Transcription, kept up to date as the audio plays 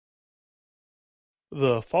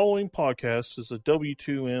The following podcast is a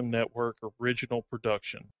W2M Network original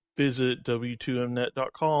production. Visit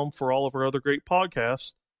W2Mnet.com for all of our other great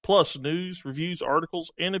podcasts, plus news, reviews, articles,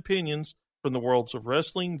 and opinions from the worlds of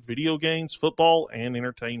wrestling, video games, football, and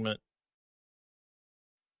entertainment.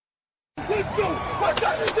 Let's go! What's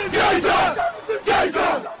that? It's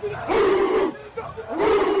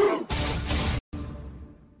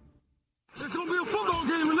gonna be a football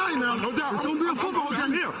game tonight now. No doubt. It's gonna be a football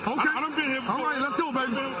game here. Okay. I done been here before. All right, let's go,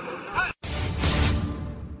 baby.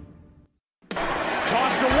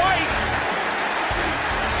 Toss to White.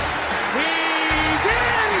 He's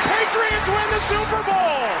in! Patriots win the Super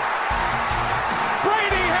Bowl!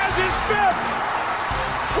 Brady has his fifth!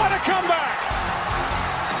 What a comeback!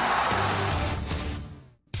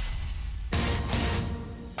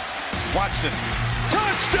 Watson.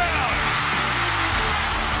 Touchdown!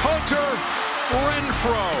 Hunter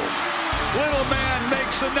Renfrow. Little man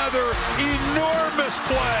makes another enormous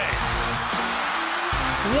play.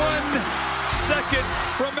 1 second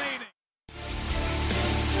remaining.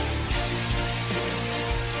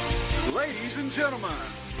 Ladies and gentlemen,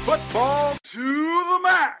 football to the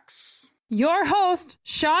max. Your host,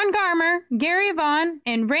 Sean Garmer, Gary Vaughn,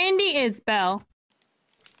 and Randy Isbell.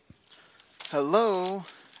 Hello,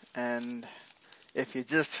 and if you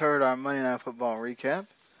just heard our Monday Night Football recap,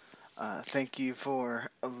 thank you for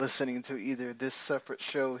listening to either this separate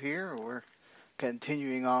show here or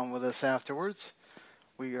continuing on with us afterwards.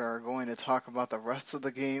 We are going to talk about the rest of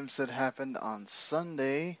the games that happened on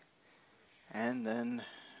Sunday, and then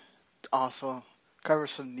also cover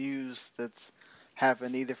some news that's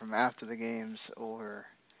happened either from after the games or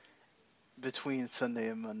between Sunday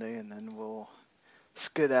and Monday, and then we'll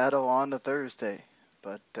skedaddle on to Thursday.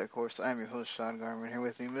 But, of course, I'm your host, Sean Garmer, here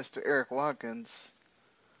with me, Mr. Erik Watkins.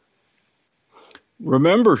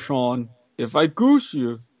 Remember, Sean, if I goose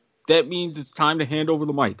you, that means it's time to hand over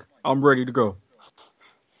the mic. I'm ready to go.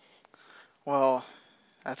 Well,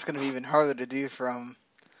 that's going to be even harder to do from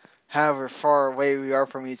however far away we are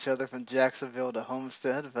from each other, from Jacksonville to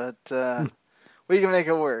Homestead, but we can make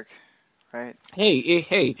it work, right?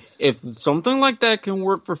 Hey, if something like that can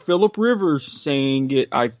work for Phillip Rivers saying it,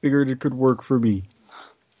 I figured it could work for me.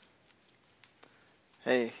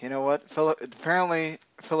 Hey, you know what? Apparently,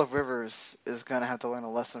 Phillip Rivers is going to have to learn a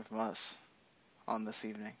lesson from us on this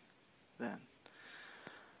evening then.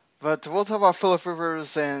 But we'll talk about Phillip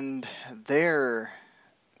Rivers, and they're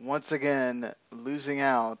once again losing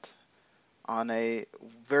out on a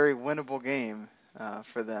very winnable game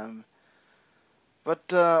for them.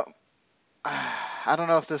 But I don't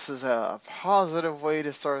know if this is a positive way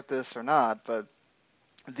to start this or not, but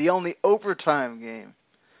the only overtime game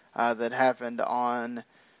that happened on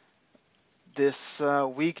this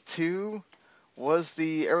week 2 was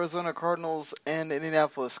the Arizona Cardinals and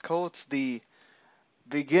Indianapolis Colts, the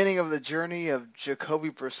beginning of the journey of Jacoby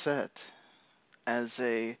Brissett as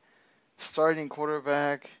a starting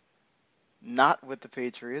quarterback, not with the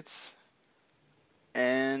Patriots,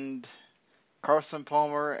 and Carson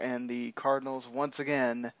Palmer and the Cardinals once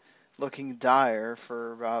again looking dire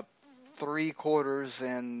for about 3 quarters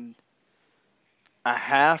and a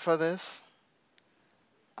half of this.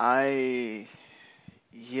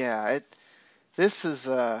 This is,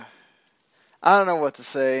 I don't know what to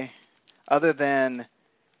say other than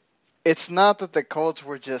it's not that the Colts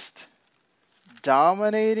were just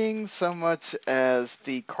dominating so much as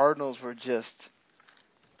the Cardinals were just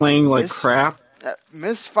playing like crap.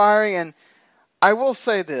 Misfiring. And I will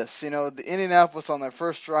say this, the Indianapolis on their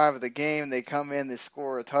first drive of the game, they come in, they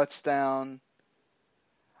score a touchdown.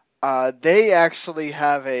 They actually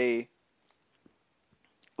have a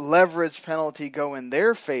leverage penalty go in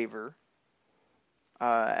their favor,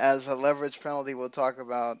 as a leverage penalty we'll talk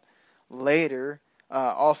about later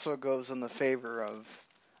also goes in the favor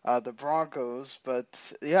of the Broncos.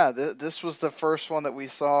 But yeah, this was the first one that we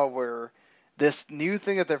saw where this new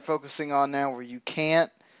thing that they're focusing on now, where you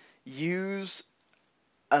can't use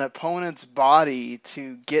an opponent's body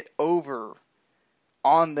to get over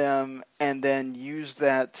on them and then use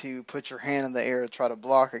that to put your hand in the air to try to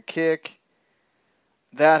block a kick.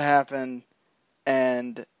 That happened,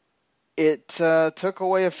 and it took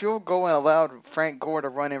away a field goal and allowed Frank Gore to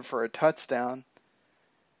run in for a touchdown.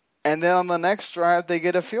 And then on the next drive, they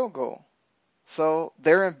get a field goal. So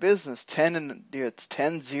they're in business. It's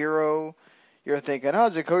 10-0. You're thinking, oh,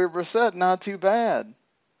 Jacoby Brissett, not too bad.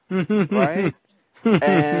 Right?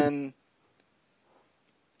 And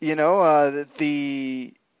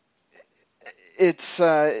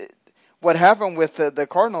what happened with the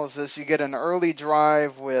Cardinals is you get an early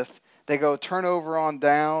drive with, they go turnover on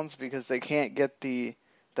downs because they can't get the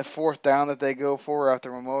the fourth down that they go for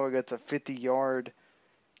after Momoa gets a 50-yard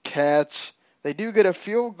catch. They do get a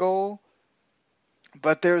field goal,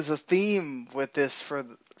 but there's a theme with this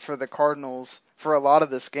for the Cardinals for a lot of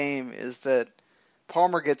this game is that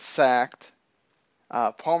Palmer gets sacked.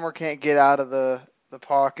 Palmer can't get out of the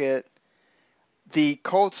pocket. The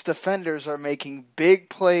Colts defenders are making big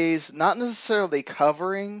plays, not necessarily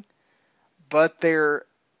covering, but they're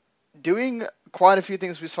doing quite a few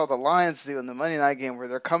things we saw the Lions do in the Monday night game where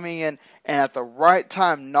they're coming in and at the right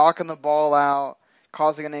time knocking the ball out,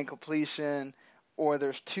 causing an incompletion, or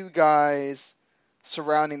there's two guys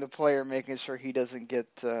surrounding the player making sure he doesn't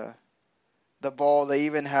get the ball. They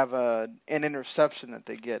even have an interception that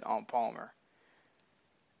they get on Palmer.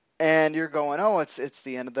 And you're going, oh, it's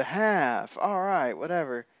the end of the half. All right,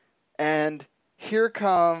 whatever. And here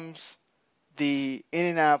comes the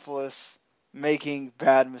Indianapolis making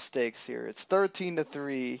bad mistakes here. It's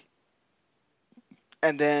 13-3.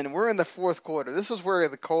 And then we're in the fourth quarter. This is where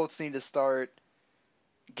the Colts need to start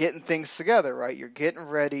getting things together, right? You're getting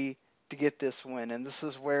ready to get this win. And this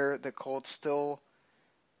is where the Colts still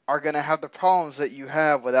are going to have the problems that you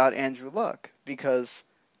have without Andrew Luck. Because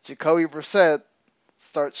Jacoby Brissett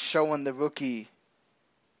starts showing the rookie.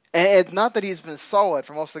 And it's not that he's been solid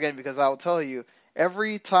for most of the game, because I will tell you,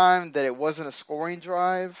 every time that it wasn't a scoring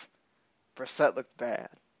drive, Brissett looked bad.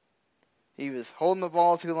 He was holding the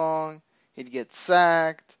ball too long. He'd get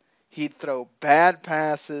sacked. He'd throw bad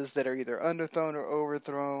passes that are either underthrown or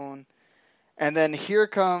overthrown. And then here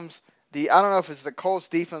comes I don't know if it's the Colts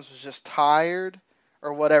defense was just tired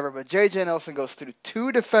or whatever, but J.J. Nelson goes through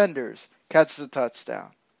two defenders, catches a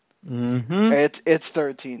touchdown. Mm-hmm. It's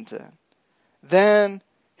 13-10. Then,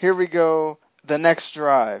 here we go, the next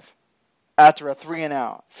drive. After a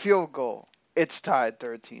 3-and-out, field goal, it's tied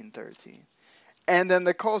 13-13. And then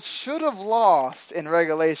the Colts should have lost in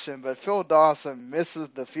regulation, but Phil Dawson misses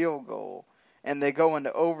the field goal, and they go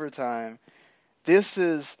into overtime. This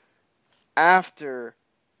is after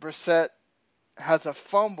Brissett has a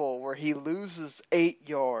fumble where he loses 8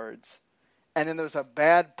 yards, and then there's a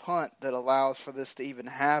bad punt that allows for this to even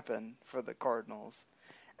happen for the Cardinals.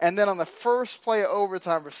 And then on the first play of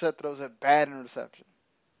overtime, Brissett throws a bad interception,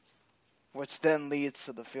 which then leads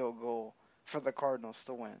to the field goal for the Cardinals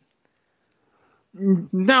to win.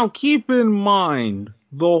 Now, keep in mind,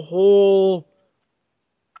 the whole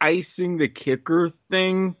icing the kicker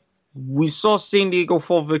thing, we saw San Diego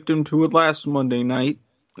fall victim to it last Monday night.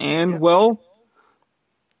 And, well,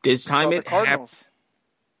 this time it happened.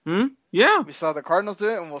 Yeah. We saw the Cardinals do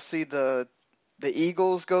it, and we'll see the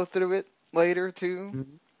Eagles go through it later, too.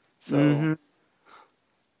 Mm-hmm. So,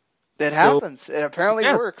 it happens. It apparently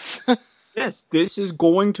works. Yes, this is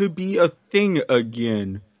going to be a thing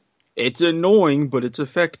again. It's annoying, but it's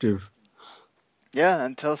effective. Yeah,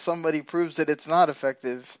 until somebody proves that it's not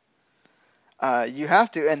effective, you have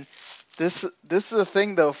to. And this is a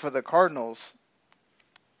thing, though, for the Cardinals.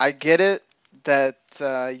 I get it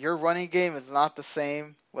that your running game is not the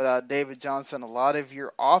same without David Johnson. A lot of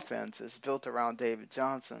your offense is built around David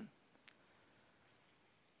Johnson.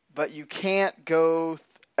 But you can't go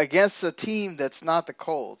against a team that's not the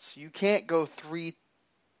Colts. You can't go three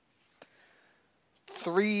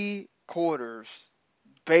quarters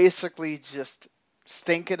basically just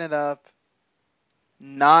stinking it up,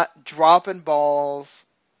 not dropping balls,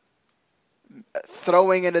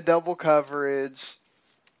 throwing into double coverage,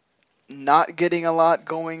 not getting a lot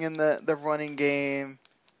going in the running game.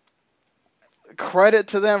 Credit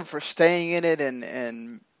to them for staying in it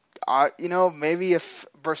and maybe if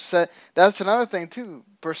Brissett, that's another thing too.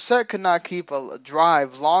 Brissett could not keep a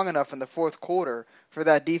drive long enough in the fourth quarter for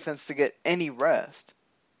that defense to get any rest.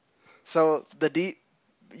 So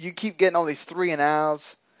you keep getting all these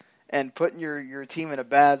 3-and-outs and putting your team in a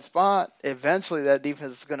bad spot. Eventually, that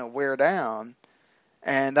defense is going to wear down,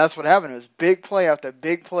 and that's what happened. It was big play after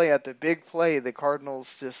big play after big play. The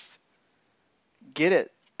Cardinals just get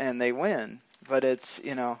it and they win. But it's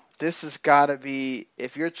this has got to be,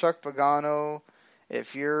 if you're Chuck Pagano,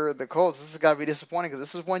 if you're the Colts, this has got to be disappointing because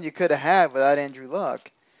this is one you could have had without Andrew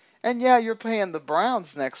Luck. And yeah, you're playing the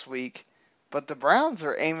Browns next week, but the Browns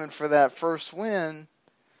are aiming for that first win.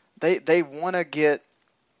 They want to get,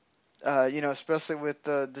 especially with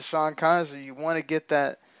Deshaun Kaiser, you want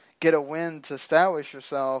to get a win to establish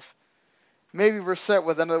yourself. Maybe Brissett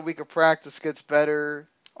with another week of practice gets better,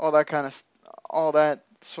 all that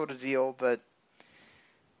sort of deal. But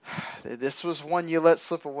this was one you let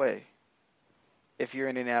slip away. If you're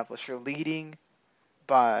Indianapolis, you're leading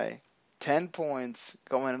by 10 points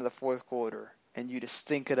going into the fourth quarter, and you just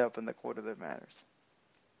stink it up in the quarter that matters.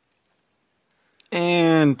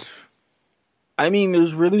 And I mean,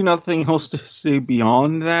 there's really nothing else to say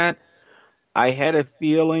beyond that. I had a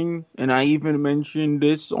feeling, and I even mentioned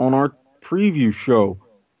this on our preview show.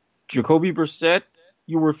 Jacoby Brissett,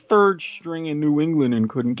 you were third string in New England and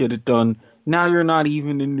couldn't get it done. Now you're not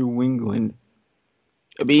even in New England.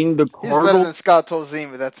 I mean, the He's better Cardinals... than Scott Tolzien,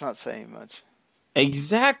 but that's not saying much.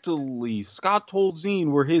 Exactly. Scott Tolzien,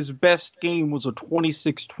 where his best game was a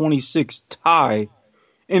 26-26 tie.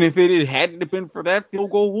 And if it hadn't been for that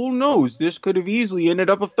field goal, who knows? This could have easily ended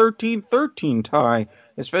up a 13-13 tie,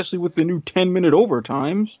 especially with the new 10-minute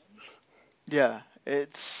overtimes. Yeah,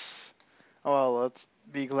 it's... Well, let's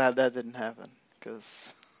be glad that didn't happen,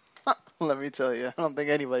 because let me tell you, I don't think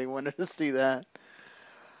anybody wanted to see that.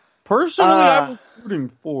 Personally, I was rooting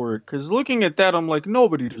for it, because looking at that, I'm like,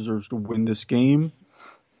 nobody deserves to win this game.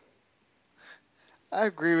 I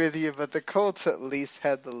agree with you, but the Colts at least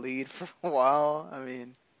had the lead for a while. I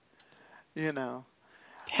mean, you know.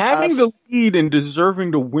 Having the lead and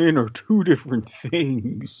deserving to win are two different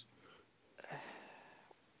things.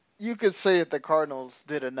 You could say that the Cardinals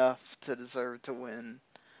did enough to deserve to win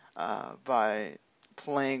by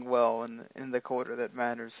playing well in the quarter that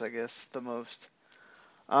matters, I guess, the most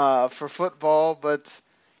for football. But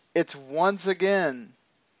it's once again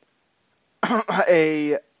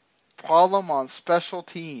a problem on special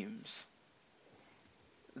teams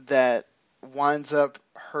that winds up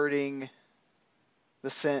hurting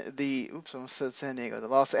the almost said San Diego, the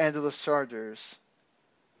Los Angeles Chargers.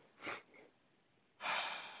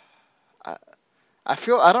 I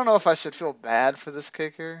don't know if I should feel bad for this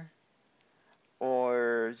kicker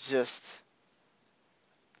or just,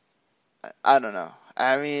 I don't know.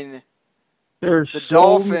 I mean, the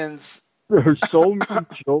Dolphins. There's so many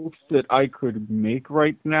jokes that I could make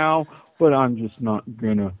right now, but I'm just not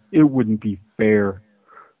gonna. It wouldn't be fair.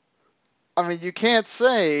 I mean, you can't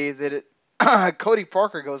say that Cody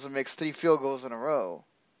Parker goes and makes 3 field goals in a row.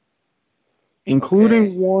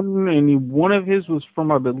 Including one, and one of his was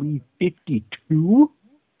from, I believe, 52?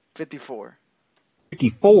 54.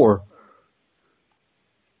 54.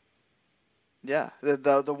 Yeah,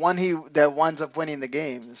 the one that winds up winning the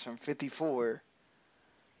game is from 54.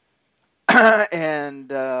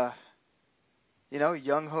 And,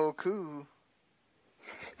 Young Ho Koo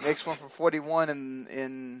makes one for 41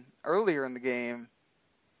 in earlier in the game,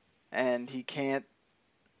 and he can't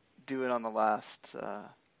do it on the last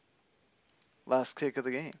kick of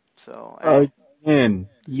the game. So Again,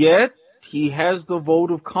 yet he has the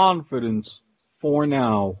vote of confidence for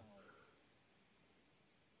now.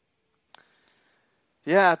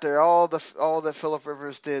 Yeah, after all that Phillip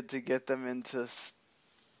Rivers did to get them into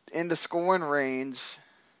scoring range,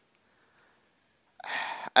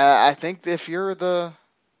 I think if you're the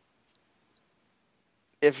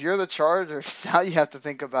Chargers, now you have to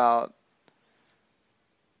think about,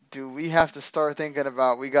 do we have to start thinking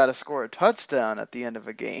about we got to score a touchdown at the end of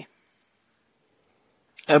a game?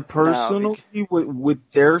 And personally, with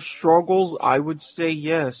their struggles, I would say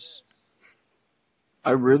yes.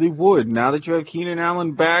 I really would. Now that you have Keenan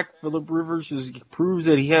Allen back, Phillip Rivers proves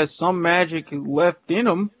that he has some magic left in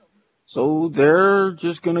him. So they're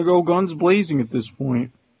just going to go guns blazing at this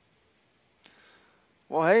point.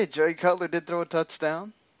 Well, hey, Jay Cutler did throw a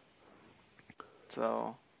touchdown.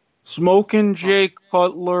 So... Smoking Jay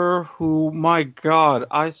Cutler, who, my God,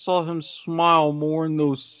 I saw him smile more in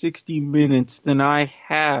those 60 minutes than I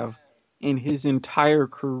have in his entire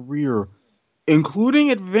career,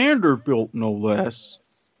 including at Vanderbilt, no less.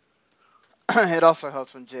 It also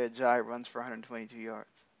helps when Jay Ajayi runs for 122 yards.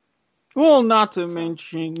 Well, not to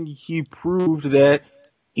mention, he proved that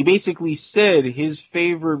he basically said his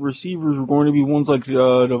favorite receivers were going to be ones like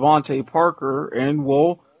Devontae Parker, and,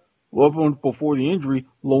 well, before the injury,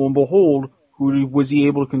 lo and behold, who was he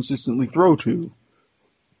able to consistently throw to?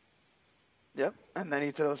 Yep, and then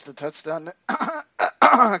he throws the touchdown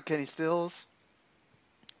Kenny Stills.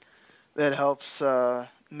 That helps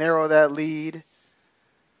narrow that lead.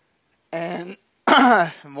 And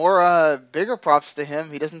bigger props to him.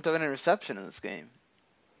 He doesn't throw an interception in this game.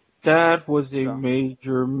 That was a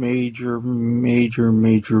major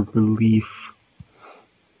relief.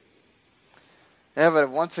 Yeah, but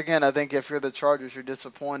once again, I think if you're the Chargers, you're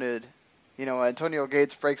disappointed. Antonio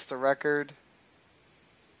Gates breaks the record,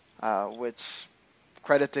 which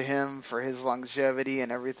credit to him for his longevity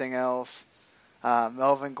and everything else.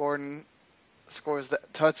 Melvin Gordon scores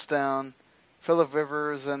that touchdown. Phillip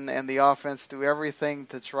Rivers and the offense do everything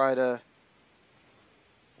to try to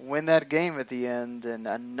win that game at the end, and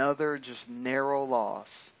another just narrow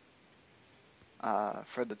loss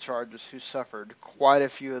for the Chargers, who suffered quite a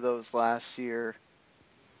few of those last year.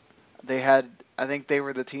 I think they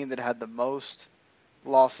were the team that had the most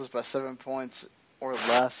losses by 7 points or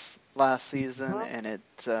less last season, and it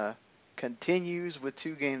continues with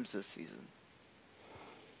 2 games this season.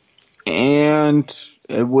 And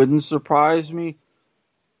it wouldn't surprise me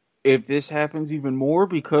if this happens even more,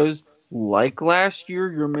 because like last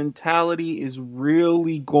year, your mentality is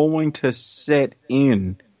really going to set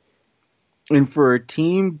in. And for a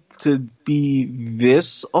team to be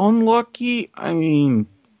this unlucky, I mean,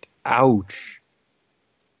 ouch.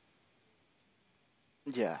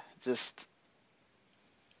 Yeah, just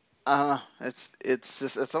I don't know.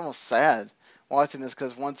 It's almost sad watching this,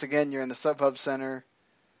 because once again you're in the StubHub Center,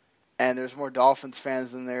 and there's more Dolphins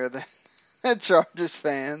fans in there than Chargers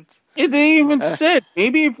fans. Yeah, they even said,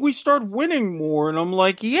 maybe if we start winning more, and I'm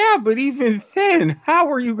like, yeah, but even then,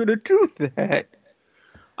 how are you going to do that?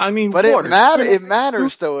 I mean, but it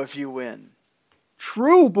matters though if you win.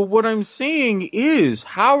 True, but what I'm saying is,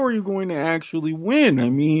 how are you going to actually win? I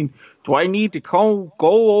mean, do I need to go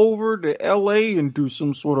over to LA and do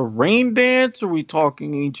some sort of rain dance? Are we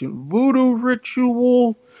talking ancient voodoo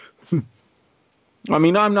ritual? I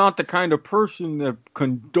mean, I'm not the kind of person that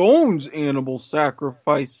condones animal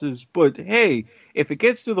sacrifices, but hey, if it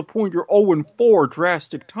gets to the point you're 0-4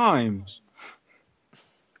 drastic times.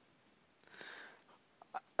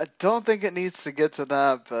 I don't think it needs to get to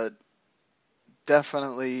that, but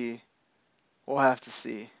definitely we'll have to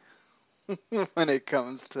see when it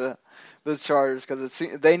comes to the Chargers, because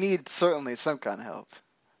they need certainly some kind of help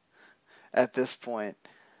at this point.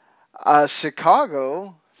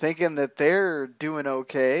 Chicago, thinking that they're doing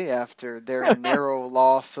okay after their narrow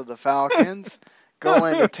loss to the Falcons, go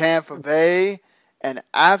into Tampa Bay and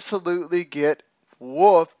absolutely get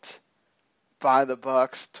whooped by the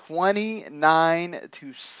Bucs,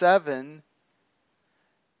 29-7.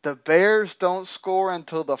 The Bears don't score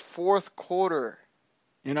until the fourth quarter.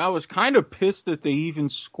 And I was kind of pissed that they even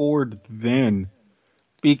scored then,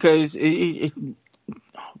 because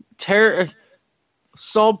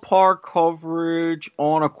subpar coverage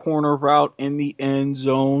on a corner route in the end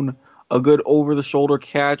zone, a good over-the-shoulder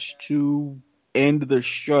catch to end the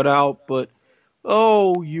shutout, but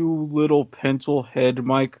oh, you little pencil head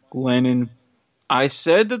Mike Glennon. I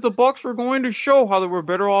said that the Bucs were going to show how they were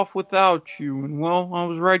better off without you, and well, I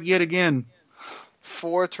was right yet again.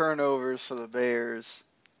 4 turnovers for the Bears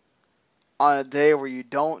on a day where you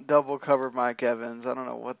don't double cover Mike Evans. I don't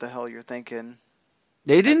know what the hell you're thinking.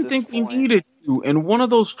 They didn't think we needed to, and one of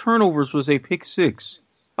those turnovers was a pick 6.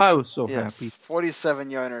 I was so happy.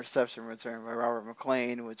 47-yard interception return by Robert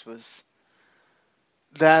McClain, which was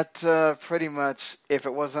that pretty much, if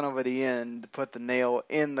it wasn't over the end, put the nail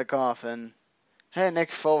in the coffin. Hey,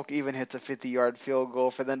 Nick Folk even hits a 50-yard field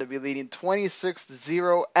goal for them to be leading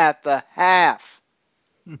 26-0 at the half.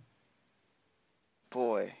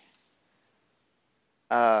 Boy.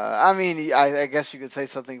 I mean, I guess you could say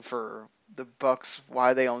something for the Bucs,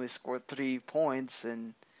 why they only scored 3 points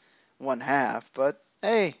in one half. But,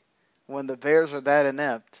 hey, when the Bears are that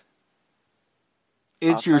inept,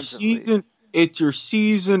 it's your season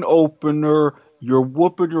opener. You're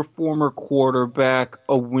whooping your former quarterback.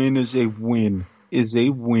 A win is a win.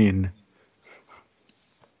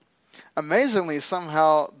 Amazingly,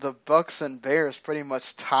 somehow the Bucs and Bears pretty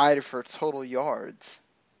much tied for total yards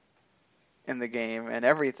in the game and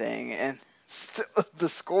everything, and still, the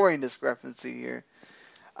scoring discrepancy here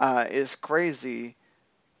is crazy.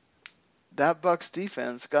 That Bucs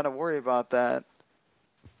defense got to worry about that.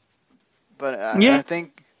 But I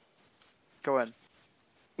think, go ahead.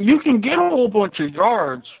 You can get a whole bunch of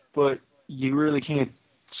yards, but you really can't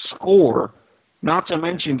score. Not to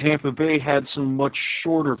mention Tampa Bay had some much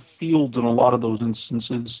shorter field in a lot of those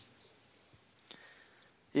instances.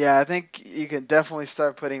 Yeah, I think you can definitely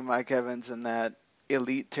start putting Mike Evans in that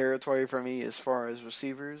elite territory for me as far as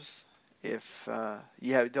receivers, if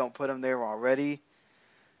you don't put him there already.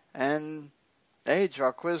 And, hey,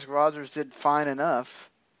 Jarquez Rogers did fine enough.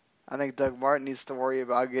 I think Doug Martin needs to worry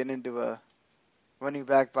about getting into a running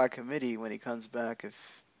back by committee when he comes back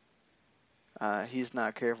if he's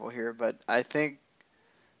not careful here. But I think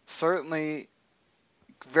certainly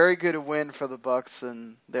very good win for the Bucs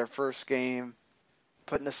in their first game,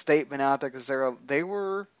 putting a statement out there, because they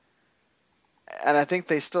were, and I think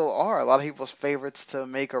they still are, a lot of people's favorites to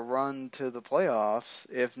make a run to the playoffs,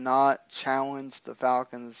 if not challenge the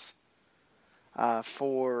Falcons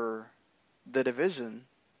for the division.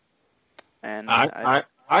 And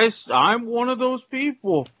I'm one of those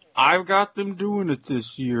people. I've got them doing it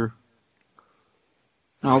this year.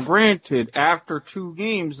 Now, granted, after 2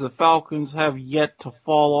 games, the Falcons have yet to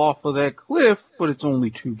fall off of that cliff, but it's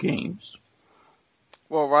only 2 games.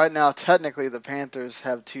 Well, right now, technically, the Panthers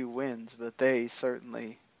have 2 wins, but they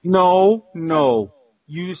certainly... No.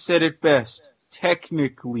 you said it best.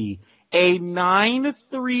 Technically, a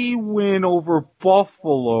 9-3 win over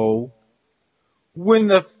Buffalo, when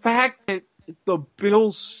the fact that the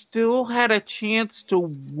Bills still had a chance to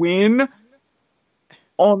win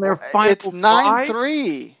on their final It's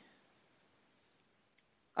 9-3.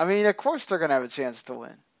 I mean, of course they're going to have a chance to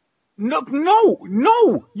win. No,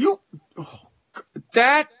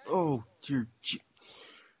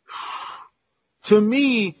 to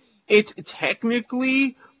me, it's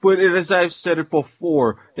technically, but as I've said it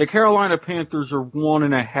before, the Carolina Panthers are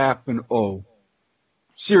 1.5-0.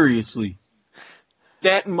 Seriously.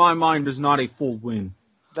 That, in my mind, is not a full win.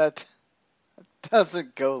 That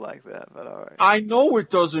doesn't go like that, but all right. I know it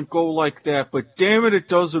doesn't go like that, but damn it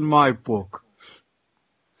does in my book.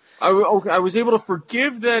 I was able to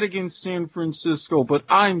forgive that against San Francisco, but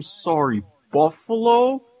I'm sorry.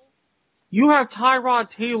 Buffalo? You have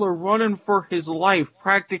Tyrod Taylor running for his life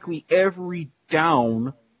practically every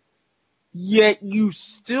down, yet you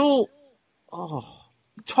still...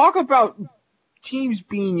 talk about teams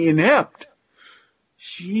being inept.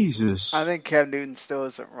 Jesus. I think Cam Newton still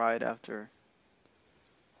isn't right after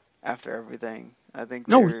everything. I think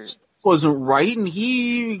he wasn't right, and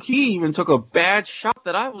he even took a bad shot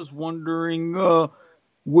that I was wondering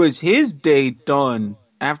was his day done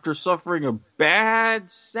after suffering a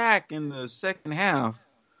bad sack in the second half.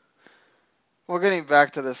 Well, getting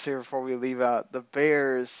back to this here before we leave out, the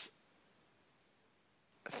Bears,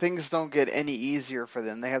 things don't get any easier for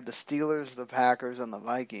them. They have the Steelers, the Packers, and the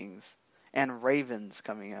Vikings, and Ravens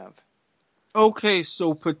coming up. Okay,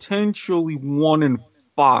 so potentially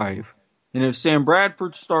 1-5. And if Sam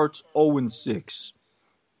Bradford starts 0-6.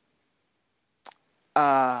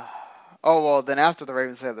 Well, then after the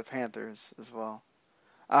Ravens, they have the Panthers as well.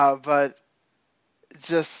 But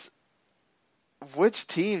just which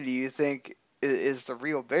team do you think is the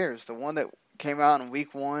real Bears? The one that came out in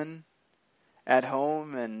week 1 at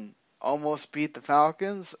home and almost beat the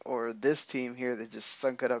Falcons, or this team here that just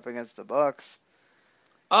sunk it up against the Bucs?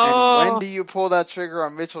 And when do you pull that trigger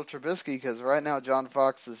on Mitchell Trubisky? Because right now John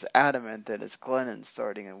Fox is adamant that it's Glennon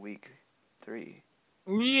starting in week 3.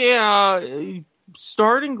 Yeah,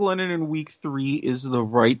 starting Glennon in week 3 is the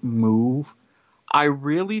right move. I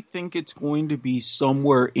really think it's going to be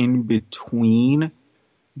somewhere in between.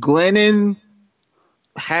 Glennon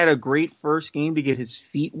had a great first game to get his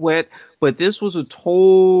feet wet, but this was a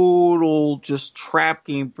total just trap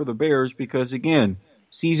game for the Bears because, again,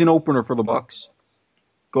 season opener for the Bucs.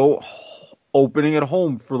 Go opening at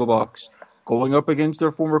home for the Bucs, going up against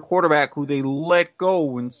their former quarterback who they let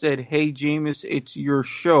go and said, "Hey, Jameis, it's your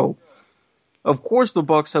show." Of course, the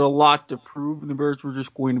Bucs had a lot to prove, and the Bears were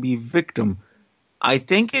just going to be a victim. I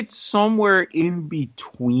think it's somewhere in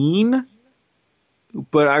between,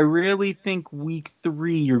 but I really think week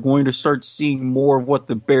 3 you're going to start seeing more of what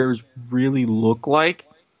the Bears really look like.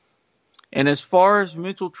 And as far as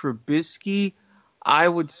Mitchell Trubisky, I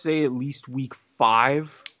would say at least week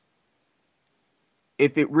 5.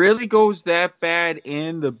 If it really goes that bad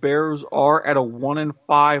and the Bears are at a 1-5,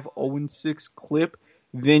 0-6 clip,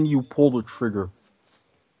 then you pull the trigger.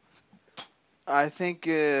 I think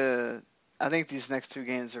these next 2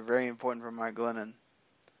 games are very important for Mike Glennon.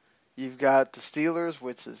 You've got the Steelers,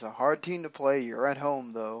 which is a hard team to play. You're at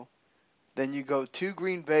home, though. Then you go to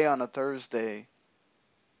Green Bay on a Thursday.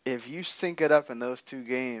 If you sync it up in those 2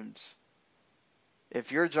 games,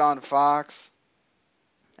 if you're John Fox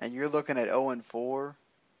and you're looking at 0-4,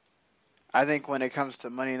 I think when it comes to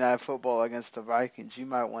Monday Night Football against the Vikings, you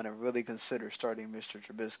might want to really consider starting Mr.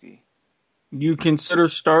 Trubisky. You consider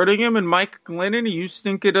starting him, and Mike Glennon, you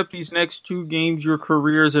sync it up these next 2 games, your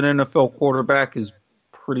career as an NFL quarterback is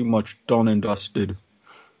pretty much done and dusted.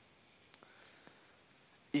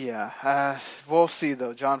 Yeah, we'll see,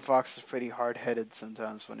 though. John Fox is pretty hard-headed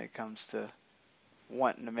sometimes when it comes to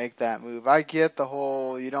wanting to make that move. I get the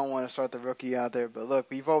whole you don't want to start the rookie out there, but look,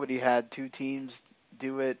 we've already had 2 teams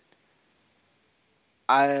do it.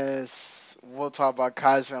 We'll talk about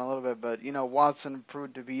Kaiser in a little bit, but, Watson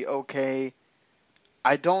proved to be okay.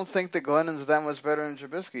 I don't think that Glennon's that much better than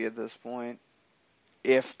Trubisky at this point.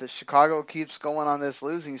 If the Chicago keeps going on this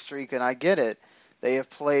losing streak, and I get it, they have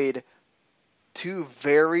played 2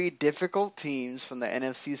 very difficult teams from the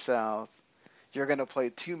NFC South. You're going to play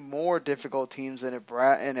 2 more difficult teams, and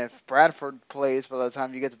if Bradford plays by the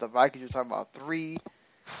time you get to the Vikings, you're talking about 3.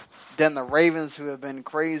 Then the Ravens, who have been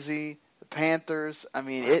crazy, the Panthers. I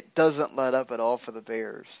mean, it doesn't let up at all for the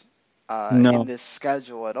Bears in this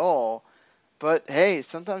schedule at all. But, hey,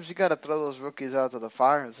 sometimes you got to throw those rookies out to the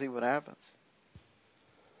fire and see what happens.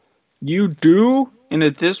 You do, and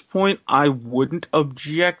at this point, I wouldn't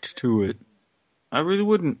object to it. I really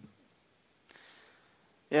wouldn't.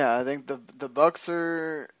 Yeah, I think the Bucks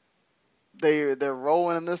they're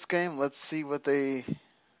rolling in this game. Let's see what they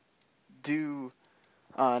do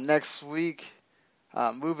next week.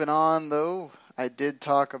 Moving on, though, I did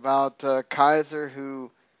talk about Kaiser, who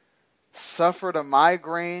suffered a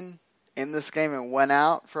migraine in this game and went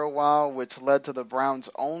out for a while, which led to the Browns'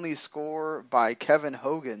 only score by Kevin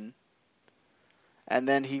Hogan. And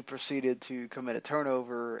then he proceeded to commit a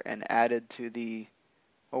turnover and added to the,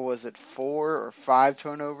 4 or 5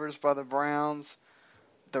 turnovers by the Browns.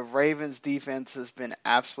 The Ravens' defense has been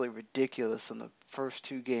absolutely ridiculous in the first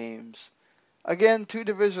 2 games. Again, 2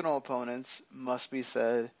 divisional opponents, must be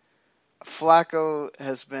said. Flacco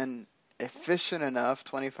has been efficient enough,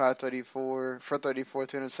 25-34 for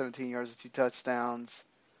 217 yards and 2 touchdowns.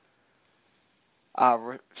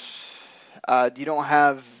 You don't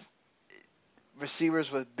have receivers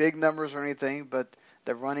with big numbers or anything, but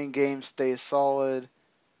the running game stays solid.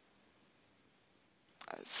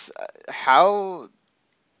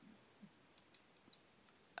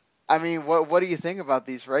 What do you think about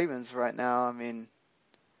these Ravens right now? I mean,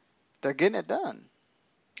 they're getting it done.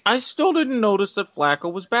 I still didn't notice that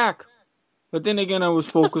Flacco was back. But then again, I was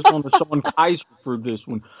focused on the Sean Kaiser for this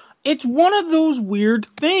one. It's one of those weird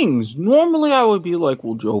things. Normally I would be like,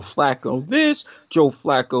 well, Joe Flacco this, Joe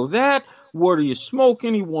Flacco that. What are you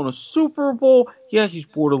smoking? He won a Super Bowl. Yeah, he's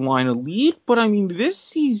borderline elite. But I mean, this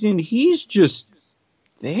season, he's just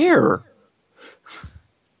there.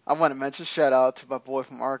 I want to mention shout out to my boy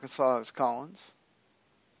from Arkansas, Alex Collins.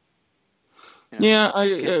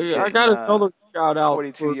 I got another shout out.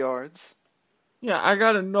 42 yards. Yeah, I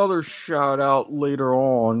got another shout out later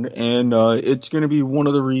on, and it's going to be one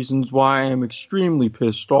of the reasons why I'm extremely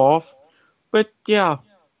pissed off. But yeah.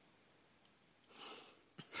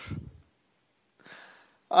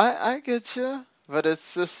 I get you, but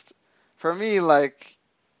it's just, for me, like,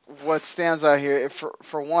 what stands out here,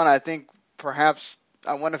 for one, I think perhaps,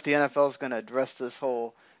 I wonder if the NFL is going to address this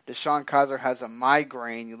whole, Deshaun Kaiser has a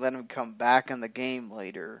migraine, you let him come back in the game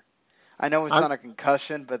later. I know it's not a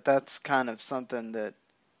concussion, but that's kind of something that...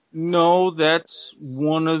 No, that's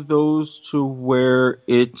one of those to where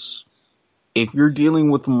it's, if you're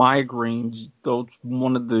dealing with migraines, those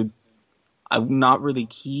one of the, not really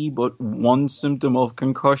key, but one symptom of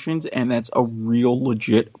concussions, and that's a real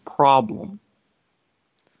legit problem.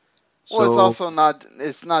 Well, it's also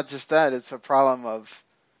it's not just that, it's a problem of,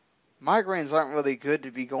 migraines aren't really good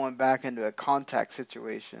to be going back into a contact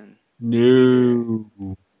situation. No.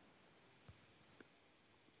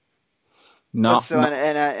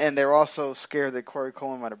 And they're also scared that Corey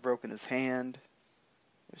Coleman might have broken his hand,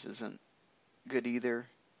 which isn't good either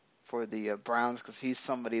for the Browns, because he's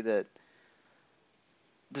somebody that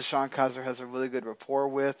Deshaun Kaiser has a really good rapport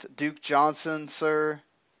with. Duke Johnson, sir,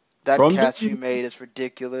 that catch you made is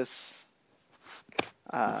ridiculous.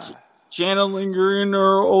 Channeling your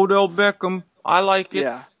inner Odell Beckham, I like it.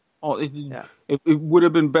 Yeah. It would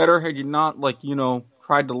have been better had you not,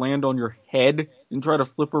 tried to land on your head and try to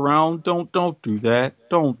flip around. Don't do that.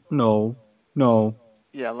 No.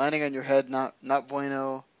 Yeah, landing on your head, not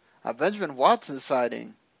bueno. Benjamin Watson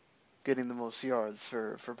sighting, getting the most yards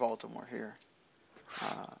for Baltimore here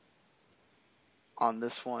on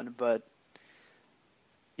this one. But,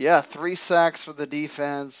 yeah, 3 sacks for the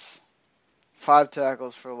defense, 5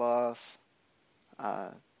 tackles for loss,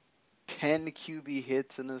 10 QB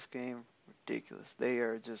hits in this game. Ridiculous.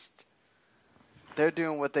 They're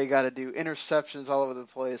doing what they got to do. Interceptions all over the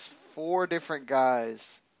place. 4 different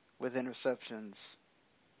guys with interceptions,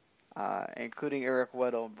 including Eric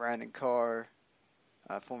Weddle and Brandon Carr,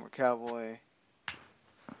 former Cowboy.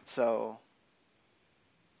 So,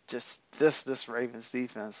 just this Ravens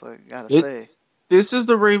defense, I got to say. This is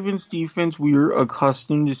the Ravens defense we're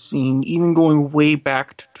accustomed to seeing, even going way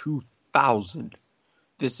back to 2000.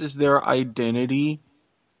 This is their identity,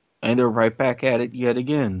 and they're right back at it yet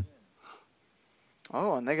again.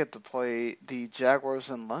 Oh, and they get to play the Jaguars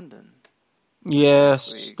in London.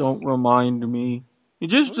 Yes, don't remind me.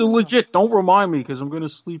 Legit, don't remind me, because I'm going to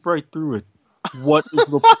sleep right through it. What is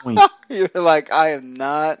the point? You're like, I am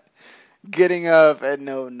not getting up at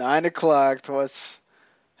 9 o'clock to watch.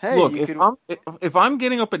 Hey, look, if I'm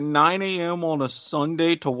getting up at 9 a.m. on a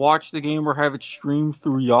Sunday to watch the game or have it streamed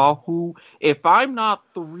through Yahoo, if I'm not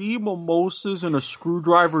 3 mimosas and a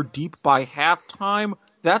screwdriver deep by halftime,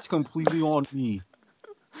 that's completely on me.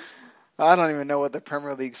 I don't even know what the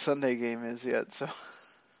Premier League Sunday game is yet, so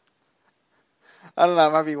I don't know.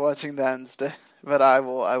 I might be watching that instead, but I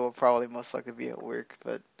will probably most likely be at work.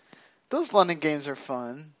 But those London games are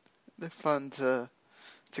fun. They're fun to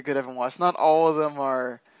get up and watch. Not all of them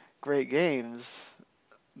are great games.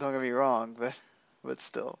 Don't get me wrong, but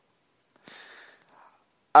still.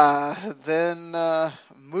 Then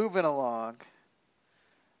moving along,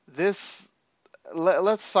 let's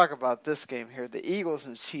talk about this game here. The Eagles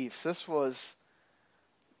and Chiefs. This was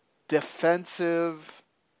defensive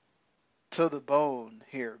to the bone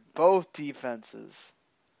here. Both defenses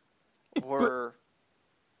were.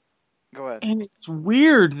 Go ahead. And it's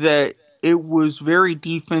weird that it was very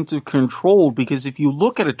defensive controlled, because if you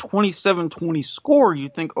look at a 27-20 score, you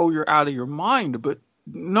think, oh, you're out of your mind. But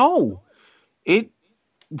no,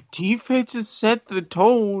 defenses set the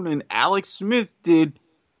tone, and Alex Smith did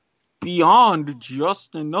beyond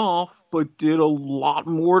just enough, but did a lot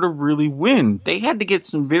more to really win. They had to get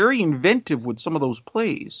some very inventive with some of those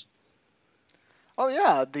plays. Oh,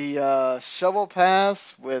 yeah, the shovel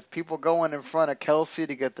pass with people going in front of Kelsey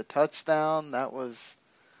to get the touchdown, that was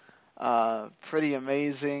pretty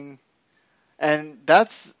amazing. And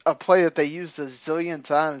that's a play that they used a zillion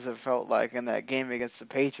times, it felt like, in that game against the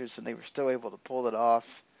Patriots, and they were still able to pull it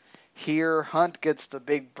off. Here, Hunt gets the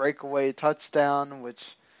big breakaway touchdown,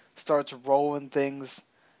 which starts rolling things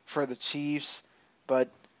for the Chiefs.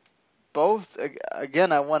 But both,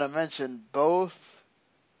 again, I want to mention both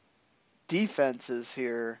defenses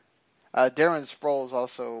here. Darren Sproles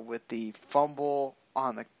also with the fumble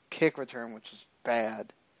on the kick return, which was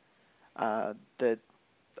bad. That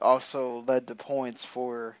also led to points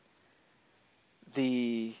for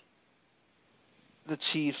the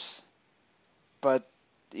Chiefs. But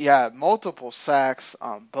yeah, multiple sacks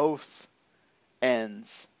on both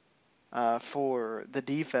ends for the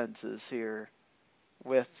defenses here,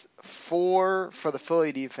 with 4 for the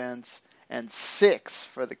Philly defense and 6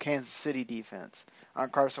 for the Kansas City defense on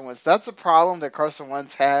Carson Wentz. That's a problem that Carson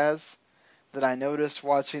Wentz has that I noticed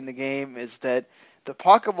watching the game, is that the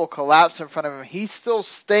pocket will collapse in front of him. He still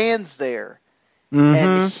stands there,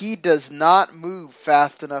 and he does not move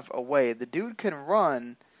fast enough away. The dude can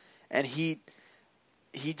run, and he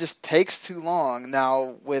just takes too long.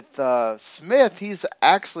 Now, with Smith, he's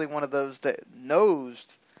actually one of those that knows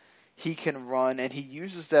he can run, and he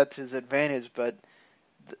uses that to his advantage, but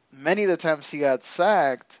many of the times he got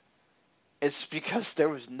sacked, it's because there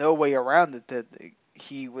was no way around it, that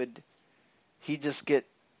he just get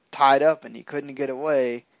tied up and he couldn't get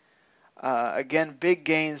away. Again, big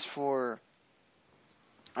game for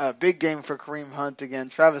Kareem Hunt again.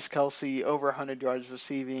 Travis Kelce over 100 yards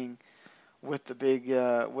receiving with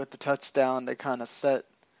the touchdown that kind of set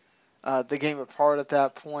the game apart at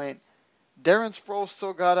that point. Darren Sproles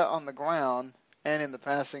still got it on the ground and in the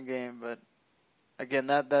passing game, but again,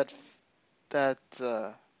 that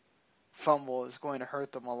fumble is going to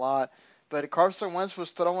hurt them a lot. But Carson Wentz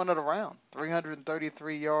was throwing it around.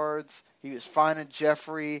 333 yards. He was finding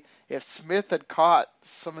Jeffrey. If Smith had caught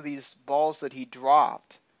some of these balls that he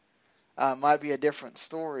dropped, might be a different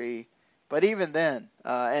story. But even then,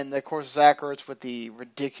 and of course Zach Ertz with the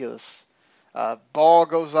ridiculous ball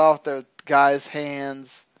goes off the guy's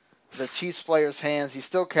hands, the Chiefs player's hands. He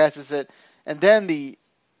still catches it. And then the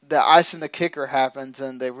icing the kicker happens,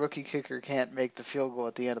 and the rookie kicker can't make the field goal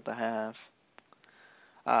at the end of the half.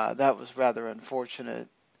 That was rather unfortunate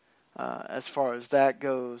as far as that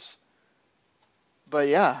goes. But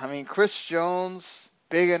yeah, I mean, Chris Jones,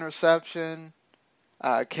 big interception,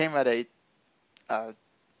 came at a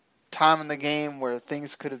time in the game where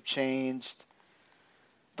things could have changed.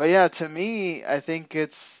 But yeah, to me, I think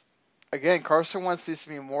it's, again, Carson Wentz needs to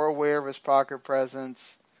be more aware of his pocket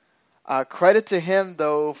presence. Credit to him,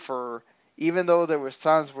 though, for even though there was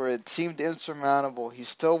times where it seemed insurmountable, he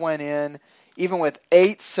still went in, even with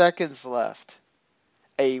 8 seconds left.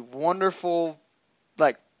 A wonderful,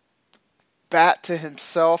 bat to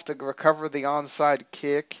himself to recover the onside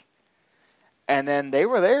kick. And then they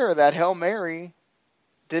were there. That Hail Mary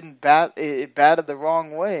it batted the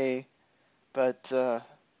wrong way. But,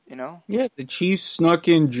 Yeah, the Chiefs snuck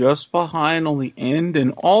in just behind on the end,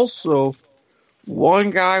 and also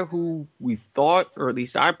one guy who we thought, or at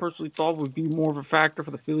least I personally thought, would be more of a factor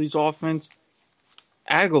for the Phillies offense,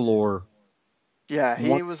 Aguilar. Yeah,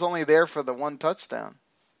 he was only there for the one touchdown.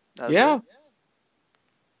 Yeah.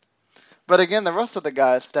 But again, the rest of the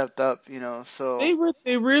guys stepped up, so.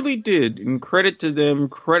 They really did. And credit to them,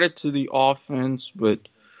 credit to the offense, but,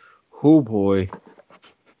 oh boy.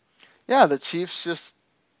 Yeah, the Chiefs just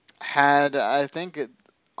had, I think,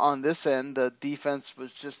 on this end, the defense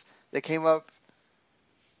was just, they came up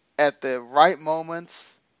at the right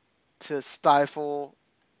moments to stifle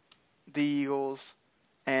the Eagles,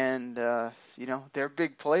 and their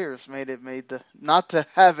big players made the, not to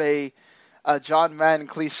have a John Madden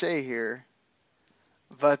cliche here,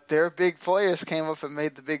 but their big players came up and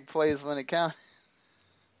made the big plays when it counted.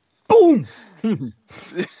 Boom!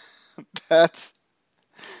 That's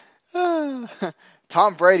to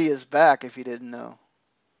Tom Brady is back, if you didn't know.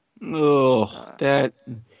 Look, some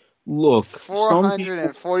people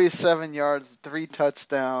 447 yards, 3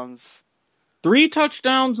 touchdowns. 3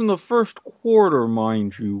 touchdowns in the first quarter,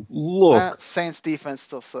 mind you. Look. Saints defense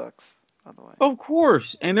still sucks, by the way. Of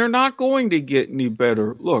course, and they're not going to get any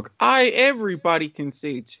better. Look, everybody can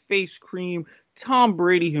say it's face cream. Tom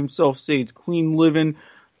Brady himself say it's clean living.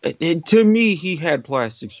 To me, he had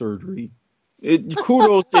plastic surgery.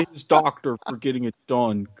 Kudos to his doctor for getting it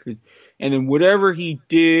done. And then whatever he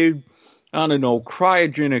did, I don't know,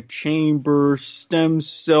 cryogenic chamber, stem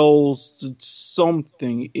cells,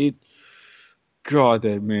 something. God,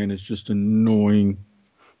 that man is just annoying.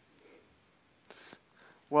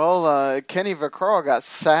 Well, Kenny Vaccaro got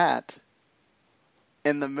sat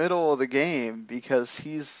in the middle of the game because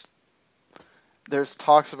there's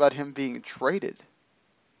talks about him being traded.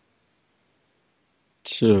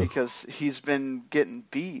 Because he's been getting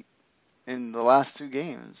beat in the last 2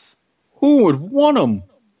 games. Who would want him?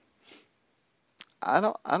 I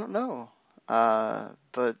don't know.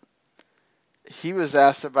 But he was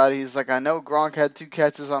asked about it. He's like, I know Gronk had 2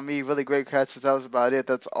 catches on me, really great catches. That was about it.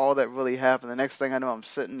 That's all that really happened. The next thing I know, I'm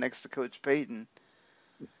sitting next to Coach Payton.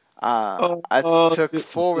 I took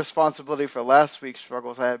full responsibility for last week's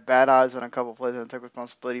struggles. I had bad eyes on a couple plays, and I took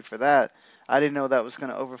responsibility for that. I didn't know that was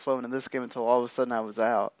going to overflow into this game until all of a sudden I was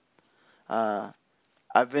out.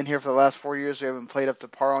 I've been here for the last 4 years. We haven't played up to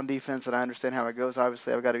par on defense, and I understand how it goes.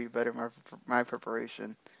 Obviously, I've got to be better in my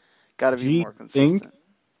preparation. Got to be more consistent.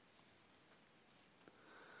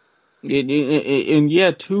 And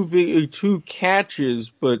yeah, 2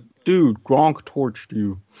 catches, but dude, Gronk torched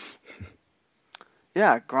you.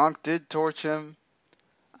 Yeah, Gronk did torch him.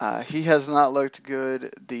 He has not looked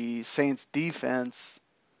good. The Saints defense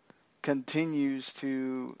continues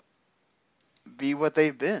to be what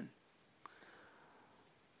they've been.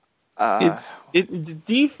 The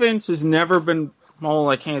defense has never been, well,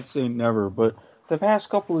 I can't say never, but the past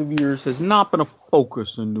couple of years has not been a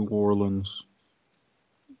focus in New Orleans.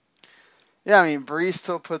 Yeah, I mean, Breeze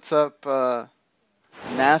still puts up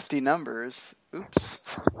nasty numbers.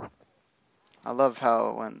 Oops. I love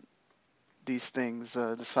how when these things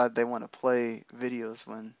decide they want to play videos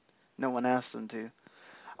when no one asks them to.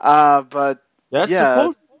 But that's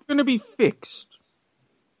yeah, going to be fixed.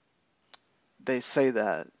 They say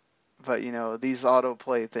that, but these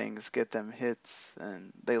autoplay things get them hits,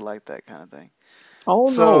 and they like that kind of thing.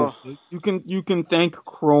 Oh no, you can thank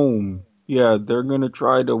Chrome. Yeah, they're going to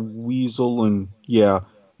try to weasel and yeah.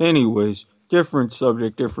 Anyways, different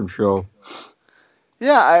subject, different show.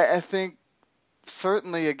 Yeah, I think.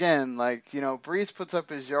 Certainly, again, Breeze puts up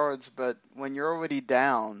his yards, but when you're already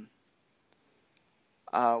down,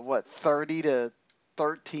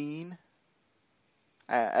 30-13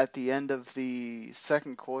 at the end of the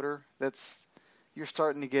second quarter, you're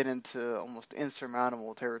starting to get into almost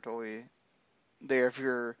insurmountable territory there if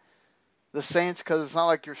you're the Saints, because it's not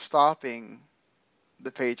like you're stopping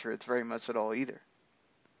the Patriots very much at all either.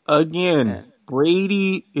 Again,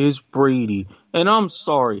 Brady is Brady. And I'm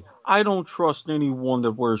sorry, I don't trust anyone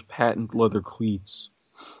that wears patent leather cleats.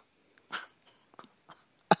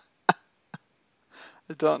 I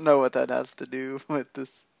don't know what that has to do with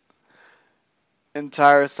this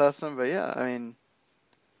entire assessment, but yeah, I mean,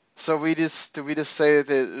 so did we just say that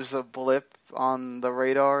it was a blip on the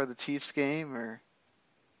radar of the Chiefs game, or?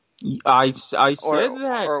 I said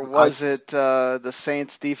that. Or was it the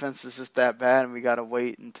Saints defense is just that bad and we got to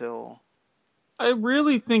wait until... I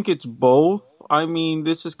really think it's both. I mean,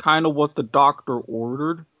 this is kind of what the doctor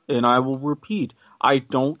ordered, and I will repeat. I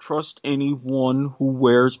don't trust anyone who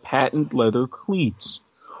wears patent leather cleats.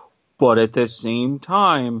 But at the same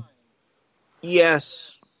time,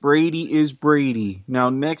 yes, Brady is Brady. Now,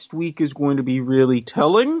 next week is going to be really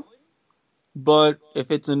telling. But if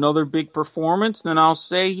it's another big performance, then I'll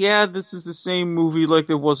say, yeah, this is the same movie like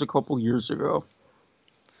it was a couple years ago.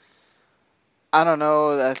 I don't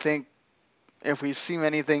know. I think if we've seen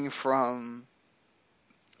anything from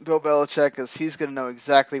Bill Belichick, is he's going to know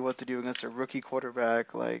exactly what to do against a rookie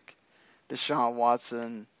quarterback like Deshaun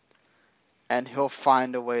Watson, and he'll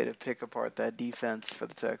find a way to pick apart that defense for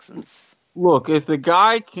the Texans. Look, if the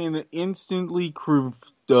guy can instantly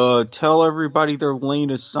tell everybody their lane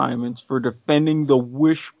assignments for defending the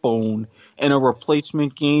wishbone in a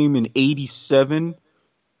replacement game in 87,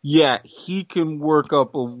 yeah, he can work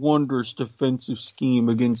up a wondrous defensive scheme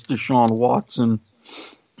against Deshaun Watson.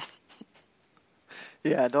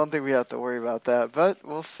 Yeah, I don't think we have to worry about that, but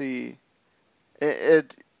we'll see.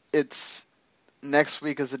 It's next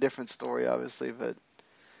week is a different story, obviously, but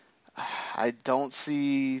I don't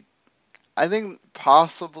see. I think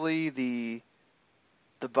possibly the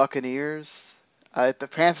Buccaneers. If the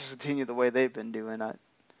Panthers continue the way they've been doing, I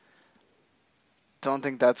don't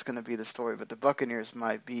think that's going to be the story. But the Buccaneers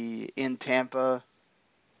might be in Tampa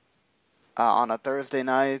on a Thursday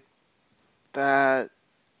night. That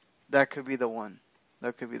could be the one.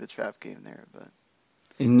 That could be the trap game there. But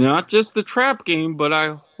And not just the trap game, but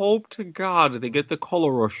I hope to God they get the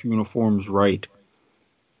color rush uniforms right.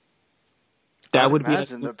 I would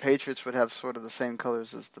imagine the Patriots would have sort of the same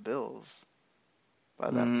colors as the Bills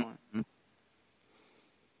by that point.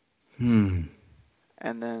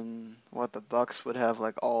 And then the Bucks would have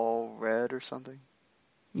like all red or something.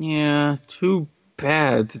 Yeah, too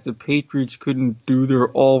bad that the Patriots couldn't do their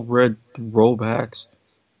all red throwbacks.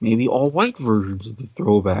 Maybe all white versions of the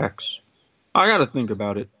throwbacks. I gotta think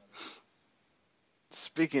about it.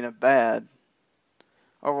 Speaking of bad,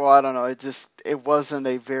 I don't know. It wasn't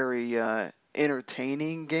a very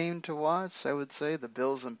entertaining game to watch, I would say. The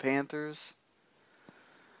Bills and Panthers.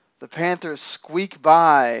 The Panthers squeak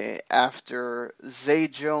by after Zay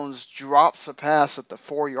Jones drops a pass at the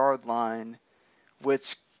 4-yard line,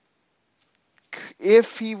 which,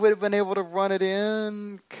 if he would have been able to run it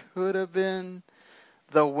in, could have been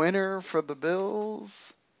the winner for the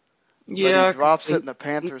Bills. Yeah, but he drops it and the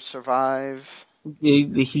Panthers survive.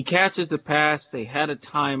 He catches the pass. They had a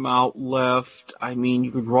timeout left. I mean,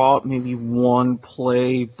 you could draw up maybe one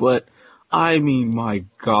play, but I mean, my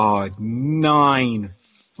God,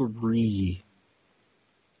 9-3.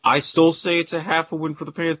 I still say it's a half a win for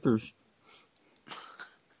the Panthers.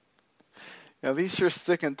 At least you're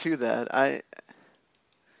sticking to that.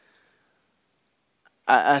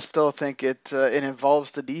 I still think it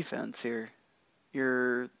involves the defense here.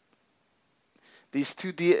 These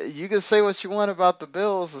two, you can say what you want about the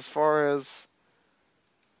Bills as far as,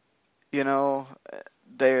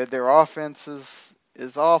 their offense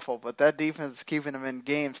is awful, but that defense is keeping them in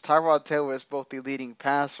games. Tyrod Taylor is both the leading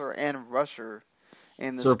passer and rusher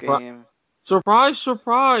in this game. Surprise,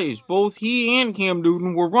 surprise! Both he and Cam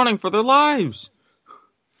Newton were running for their lives.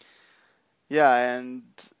 Yeah, and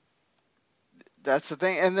that's the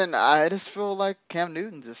thing. And then I just feel like Cam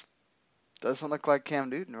Newton just doesn't look like Cam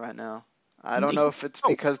Newton right now. I don't know if it's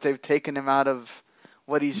because they've taken him out of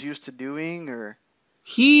what he's used to doing, or...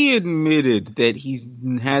 He admitted that he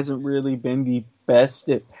hasn't really been the best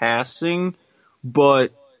at passing,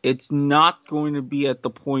 but it's not going to be at the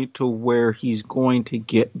point to where he's going to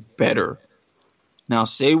get better. Now,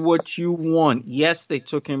 say what you want. Yes, they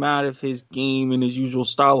took him out of his game and his usual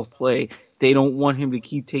style of play. They don't want him to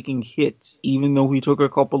keep taking hits, even though he took a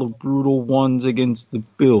couple of brutal ones against the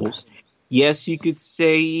Bills. Yes, you could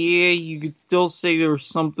say, you could still say there was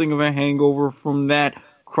something of a hangover from that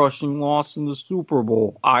crushing loss in the Super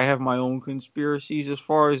Bowl. I have my own conspiracies as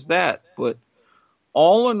far as that, but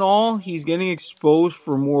all in all, he's getting exposed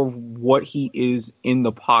for more of what he is in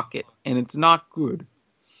the pocket, and it's not good.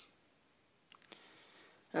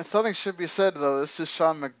 And something should be said, though. This is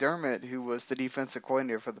Sean McDermott, who was the defensive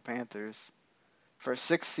coordinator for the Panthers for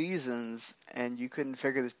 6 seasons, and you couldn't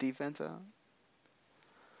figure this defense out?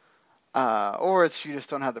 Or it's you just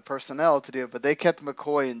don't have the personnel to do it, but they kept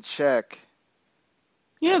McCoy in check.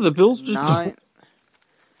 Yeah, the Bills just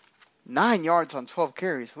 9 yards on 12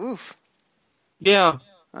 carries. Woof. Yeah,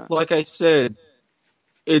 like I said,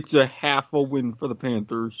 it's a half a win for the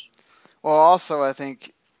Panthers. Well, also, I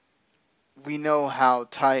think we know how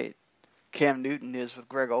tight Cam Newton is with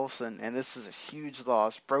Greg Olsen, and this is a huge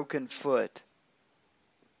loss. Broken foot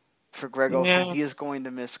for Greg Olsen. He is going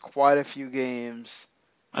to miss quite a few games.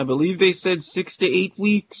 I believe they said 6 to 8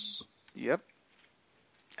 weeks. Yep.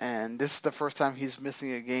 And this is the first time he's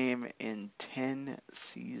missing a game in 10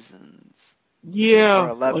 seasons. Yeah. Or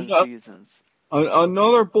 11 seasons.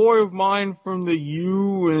 Another boy of mine from the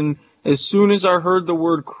U, and as soon as I heard the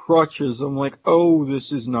word crutches, I'm like, oh,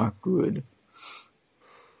 this is not good.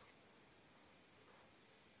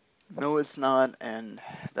 No, it's not, and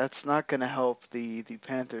that's not going to help the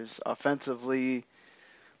Panthers offensively.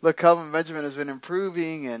 Look, Kelvin Benjamin has been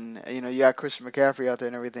improving, and you got Christian McCaffrey out there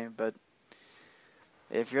and everything. But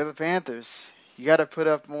if you're the Panthers, you got to put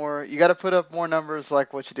up more. You got to put up more numbers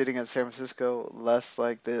like what you did against San Francisco, less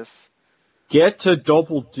like this. Get to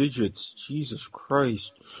double digits, Jesus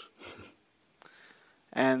Christ!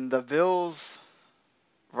 And the Bills,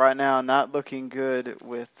 right now, not looking good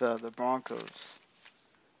with the Broncos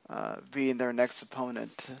being their next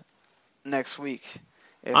opponent next week.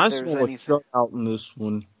 If I there's saw a shutout in this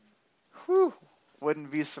one.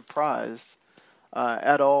 Wouldn't be surprised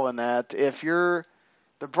at all in that. If you're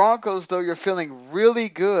the Broncos, though, you're feeling really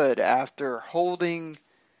good after holding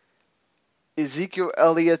Ezekiel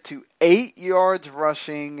Elliott to 8 yards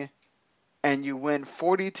rushing, and you win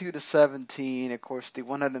 42-17. Of course, the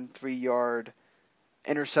 103-yard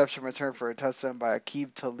interception return for a touchdown by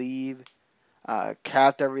Aqib Talib.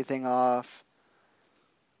 Capped everything off.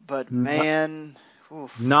 But man,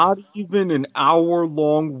 oof. Not even an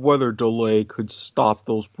hour-long weather delay could stop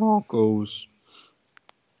those Broncos.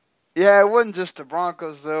 Yeah, it wasn't just the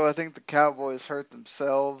Broncos, though. I think the Cowboys hurt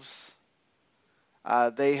themselves.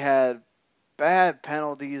 They had bad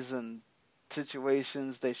penalties and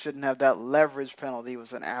situations. They shouldn't have. That leverage penalty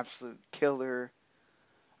was an absolute killer.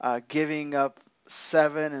 Giving up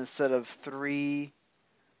 7 instead of 3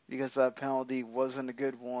 because that penalty wasn't a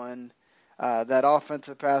good one. That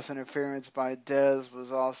offensive pass interference by Dez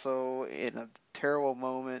was also in a terrible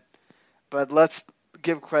moment. But let's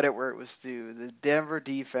give credit where it was due. The Denver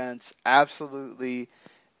defense absolutely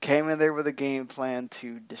came in there with a game plan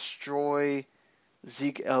to destroy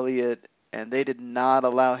Zeke Elliott, and they did not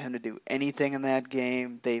allow him to do anything in that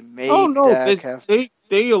game. They made Dak have...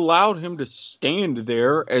 They allowed him to stand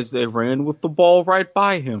there as they ran with the ball right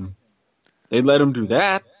by him. They let him do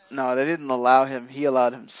that. No, they didn't allow him. He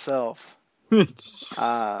allowed himself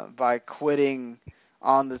by quitting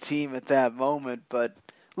on the team at that moment. But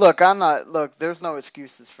look, there's no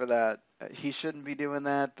excuses for that. He shouldn't be doing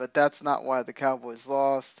that, but that's not why the Cowboys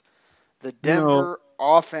lost. The Denver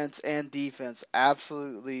offense and defense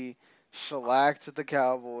absolutely shellacked the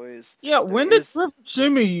Cowboys. Yeah, when did Trevor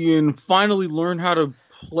Siemian finally learn how to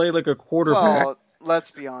play like a quarterback? Well,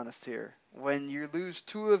 let's be honest here. When you lose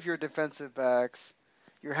 2 of your defensive backs,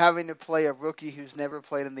 you're having to play a rookie who's never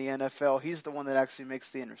played in the NFL. He's the one that actually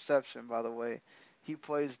makes the interception, by the way. He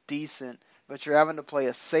plays decent, but you're having to play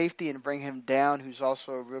a safety and bring him down, who's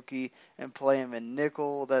also a rookie, and play him in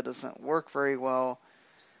nickel. That doesn't work very well.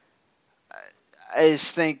 I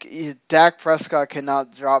just think Dak Prescott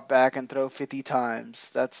cannot drop back and throw 50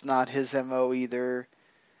 times. That's not his MO either.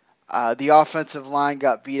 The offensive line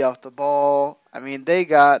got beat off the ball. I mean, they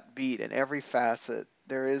got beat in every facet.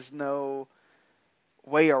 There is no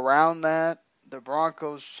way around that. The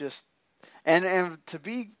Broncos just... And to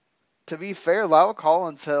be fair, Lyle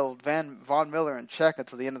Collins held Von Miller in check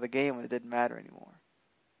until the end of the game when it didn't matter anymore.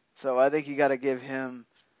 So I think you got to give him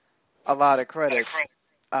a lot of credit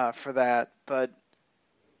for that. But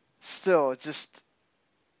still, just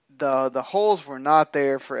the holes were not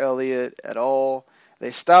there for Elliott at all.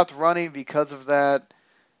 They stopped running because of that.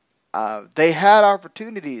 They had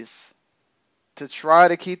opportunities to try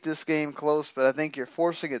to keep this game close, but I think you're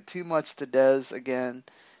forcing it too much to Dez again.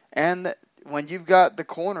 And when you've got the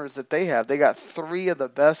corners that they got 3 of the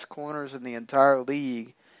best corners in the entire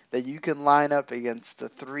league that you can line up against the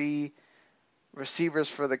 3 receivers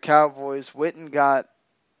for the Cowboys. Witten got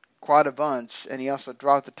quite a bunch, and he also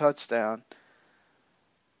dropped the touchdown.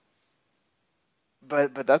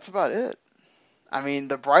 But that's about it. I mean,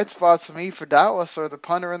 the bright spots for me for Dallas are the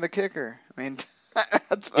punter and the kicker. I mean,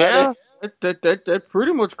 that's about it. That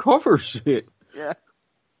pretty much covers it. Yeah.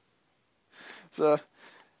 So,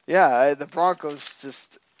 yeah, the Broncos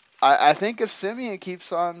just... I think if Siemian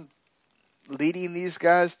keeps on leading these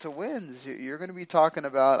guys to wins, you're going to be talking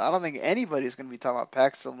about... I don't think anybody's going to be talking about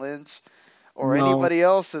Paxton Lynch or anybody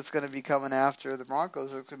else that's going to be coming after the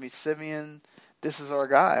Broncos. It's going to be Siemian. This is our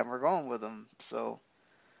guy, and we're going with him. So...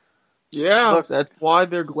 Yeah, look, that's why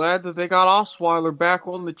they're glad that they got Osweiler back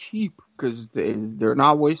on the cheap, because they're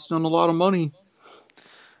not wasting a lot of money.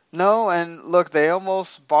 No, and look, they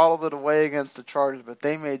almost bottled it away against the Chargers, but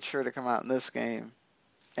they made sure to come out in this game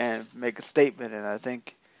and make a statement, and I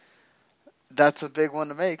think that's a big one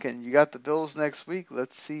to make. And you got the Bills next week.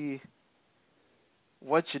 Let's see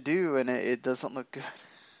what you do, and it doesn't look good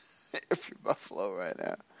if you're Buffalo right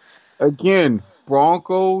now. Again,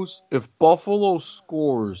 Broncos, if Buffalo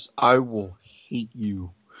scores, I will hate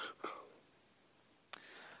you.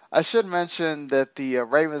 I should mention that the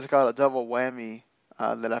Ravens got a double whammy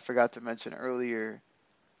that I forgot to mention earlier.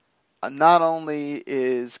 Not only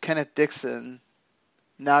is Kenneth Dixon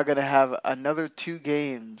now going to have another 2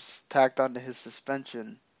 games tacked onto his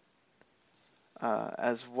suspension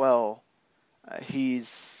as well. He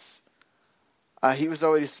was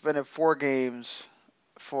already suspended 4 games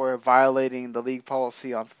for violating the league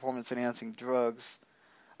policy on performance-enhancing drugs.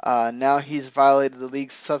 Now he's violated the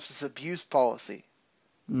league's substance abuse policy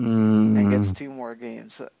and gets 2 more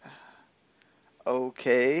games.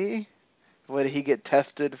 Okay. Would he get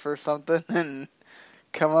tested for something and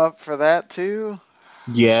come up for that too?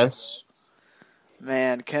 Yes.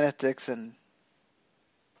 Man, Kenneth Dixon.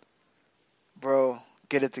 Bro,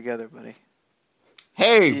 get it together, buddy.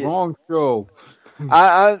 Hey, wrong show.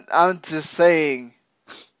 I'm just saying...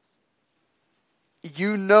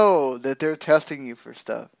 You know that they're testing you for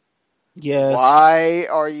stuff. Yes. Why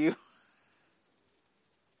are you...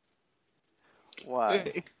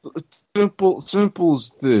 Why? Simple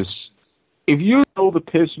as this. If you know the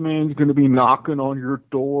piss man's going to be knocking on your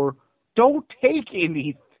door, don't take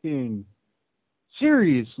anything.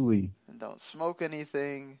 Seriously. And don't smoke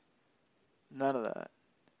anything. None of that.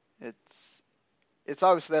 It's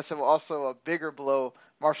obviously that's also a bigger blow.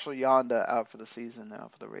 Marshall Yonda out for the season now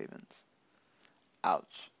for the Ravens.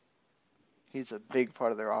 Ouch. He's a big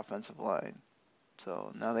part of their offensive line.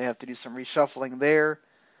 So now they have to do some reshuffling there.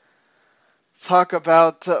 Talk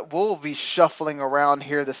about, we'll be shuffling around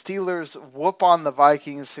here. The Steelers whoop on the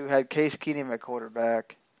Vikings, who had Case Keenum at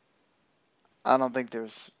quarterback. I don't think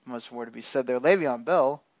there's much more to be said there. Le'Veon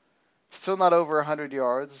Bell, still not over 100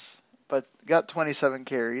 yards, but got 27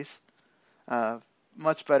 carries.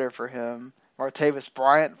 Much better for him. Martavis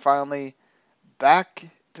Bryant finally back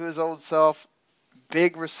to his old self.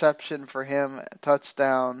 Big reception for him,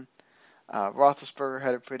 touchdown. Roethlisberger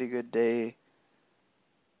had a pretty good day.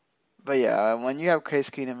 But yeah, when you have Case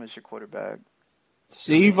Keenum as your quarterback.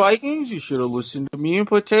 See, Vikings, you should have listened to me and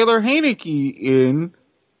put Taylor Heineke in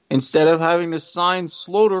instead of having to sign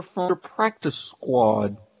Slaughter from the practice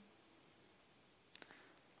squad.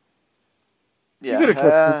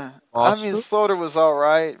 Yeah, I mean, Slaughter was all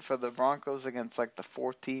right for the Broncos against like the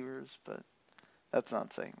fourth teamers, but that's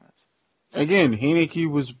not saying much. Again, Heineke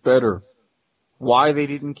was better. Why they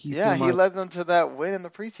didn't keep him? Yeah, he led them to that win in the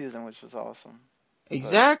preseason, which was awesome.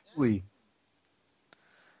 Exactly.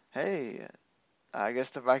 But, hey, I guess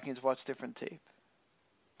the Vikings watch different tape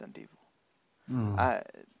than people.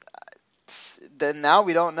 Then now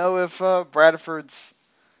we don't know if Bradford's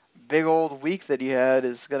big old week that he had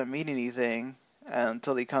is going to mean anything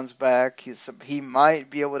until he comes back. He might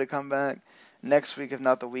be able to come back next week, if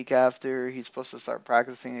not the week after. He's supposed to start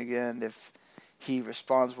practicing again if he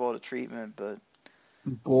responds well to treatment, but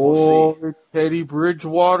we'll Teddy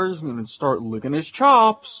Bridgewater's going to start licking his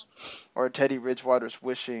chops. Or Teddy Bridgewater's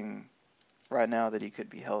wishing right now that he could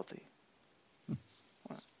be healthy.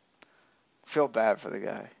 Feel bad for the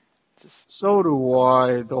guy. So do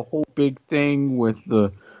I. The whole big thing with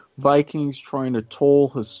the Vikings trying to toll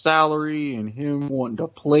his salary and him wanting to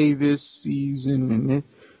play this season, and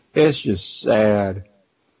it's just sad.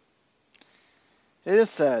 It is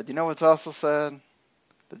sad. You know what's also sad?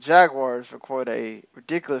 The Jaguars recorded a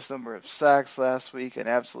ridiculous number of sacks last week and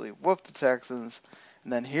absolutely whooped the Texans.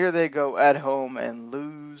 And then here they go at home and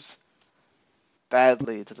lose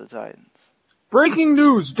badly to the Titans. Breaking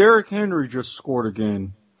news, Derrick Henry just scored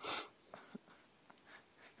again.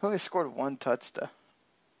 He only scored one touchdown.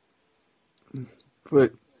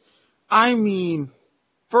 But, I mean,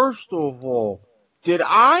 first of all, did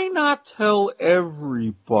I not tell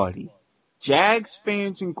everybody, Jags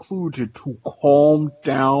fans included, to calm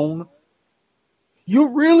down? You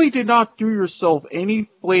really did not do yourself any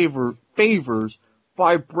favors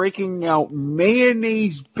by breaking out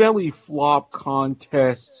mayonnaise belly flop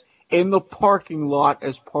contests in the parking lot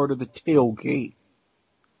as part of the tailgate.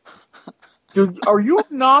 Dude, are you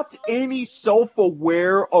not any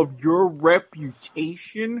self-aware of your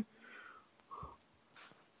reputation?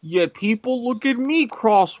 Yet people look at me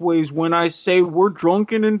crossways when I say we're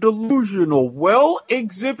drunken and delusional. Well,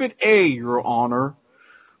 Exhibit A, Your Honor.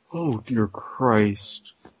 Oh, dear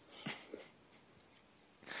Christ.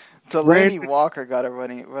 Delaney Walker got a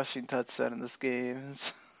rushing touchdown in this game.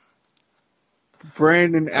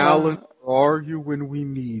 Brandon Allen, where are you when we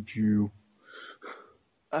need you?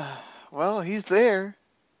 Well, he's there.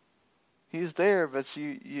 He's there, but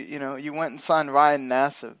you went and signed Ryan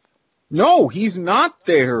Nassib. No, he's not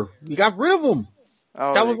there. You got rid of him.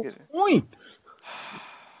 Oh, that was the point.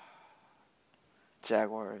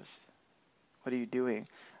 Jaguars. What are you doing?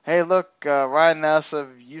 Hey, look, Ryan Nassib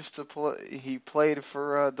used to play. He played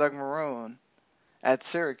for Doug Marrone at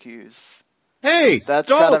Syracuse. Hey, that's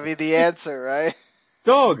Doug, gotta be the answer, right?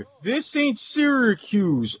 Doug, this ain't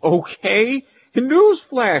Syracuse, okay?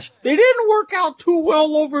 Newsflash, they didn't work out too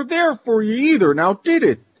well over there for you either, now did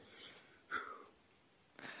it?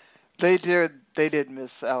 They did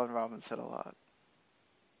miss Allen Robinson a lot.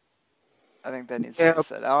 I think that needs to be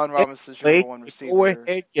said. Allen Robinson's your number one receiver. Go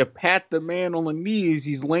ahead, you pat the man on the knees,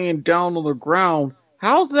 he's laying down on the ground.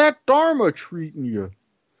 How's that Dharma treating you?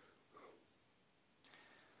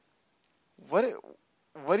 What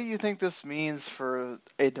do you think this means for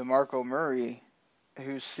a DeMarco Murray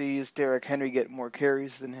who sees Derrick Henry get more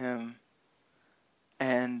carries than him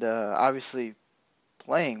and obviously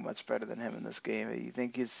playing much better than him in this game? You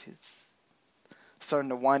think he's starting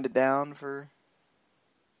to wind it down for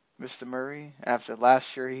Mr. Murray after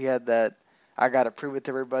last year? He had that I got to prove it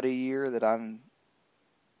to everybody year that I'm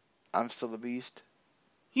still a beast.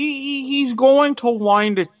 He's going to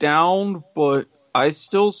wind it down, but I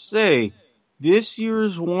still say this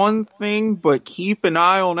year's one thing, but keep an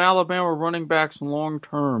eye on Alabama running backs long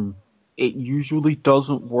term. It usually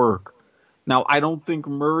doesn't work. Now, I don't think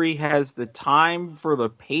Murray has the time for the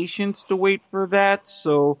patience to wait for that,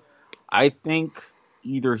 so I think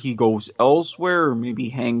either he goes elsewhere or maybe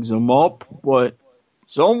hangs him up, but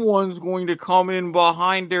someone's going to come in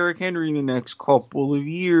behind Derrick Henry in the next couple of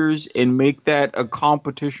years and make that a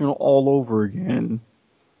competition all over again.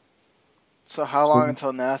 So how long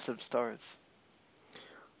until Nassib starts?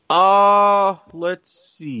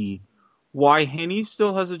 Let's see. Why Henny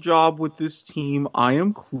still has a job with this team, I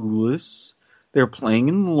am clueless. They're playing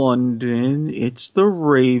in London. It's the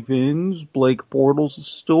Ravens. Blake Bortles is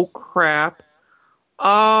still crap.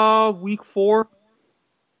 Week 4.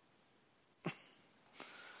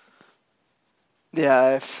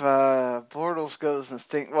 Yeah, if Bortles goes and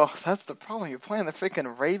stink, well, that's the problem. You're playing the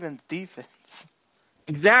freaking Ravens defense.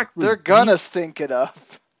 Exactly. They're gonna stink it up.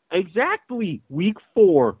 Exactly. Week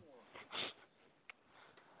 4.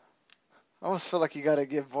 I almost feel like you gotta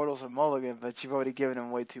give Bortles a mulligan, but you've already given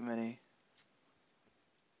him way too many.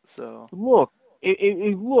 So Look,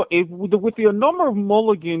 with the number of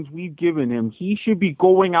mulligans we've given him, he should be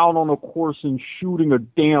going out on a course and shooting a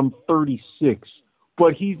damn 36.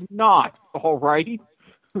 But he's not, all right?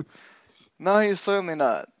 no, he's certainly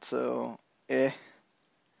not. So, I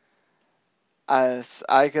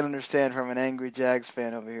can understand from an angry Jags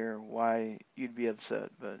fan over here why you'd be upset,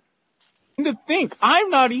 but. And to think, I'm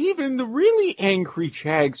not even the really angry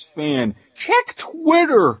Jags fan. Check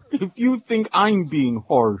Twitter if you think I'm being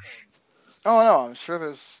harsh. Oh, no, I'm sure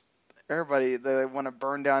there's everybody that want to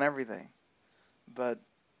burn down everything. But,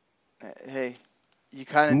 hey, you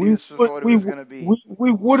kind of knew this was what it was going to be.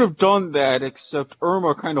 We would have done that, except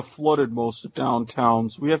Irma kind of flooded most of downtown,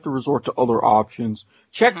 so we have to resort to other options.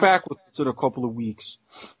 Check back with us in a couple of weeks.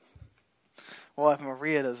 Well, if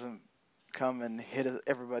Maria doesn't come and hit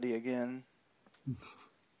everybody again,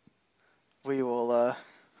 we will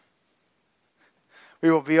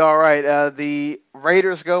be all right. The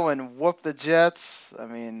Raiders go and whoop the Jets. I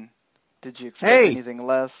mean, did you expect anything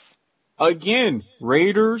less? Again,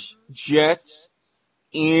 Raiders, Jets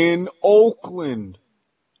in Oakland.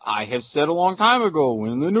 I have said a long time ago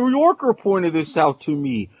when the New Yorker pointed this out to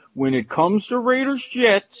me. When it comes to Raiders,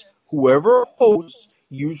 Jets, whoever hosts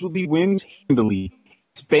usually wins handily.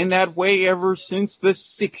 It's been that way ever since the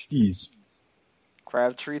 60s.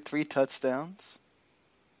 Crabtree, 3 touchdowns.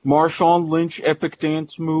 Marshawn Lynch, epic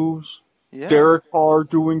dance moves. Yeah. Derek Carr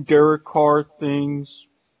doing Derek Carr things.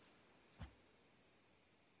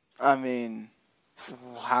 I mean,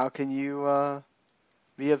 how can you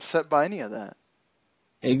be upset by any of that?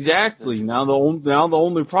 Exactly. Now the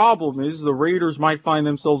only problem is the Raiders might find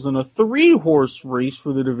themselves in a 3-horse race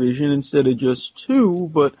for the division instead of just 2,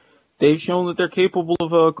 but they've shown that they're capable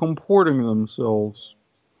of comporting themselves.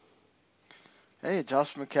 Hey,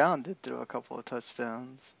 Josh McCown did throw a couple of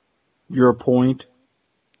touchdowns. Your point?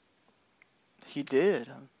 He did.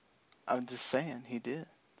 I'm just saying, he did.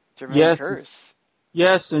 Jermaine Kearse.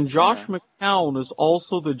 Yes, and Josh McCown is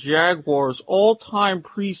also the Jaguars' all-time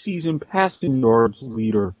preseason passing yards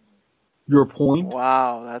leader. Your point?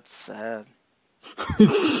 Wow, that's sad.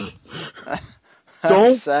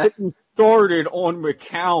 Don't get me started on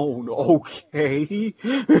McCown, okay?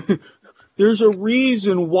 There's a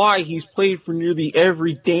reason why he's played for nearly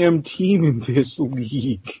every damn team in this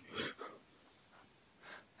league.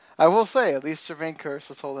 I will say, at least Jermaine Kearse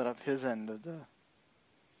is holding up his end of the...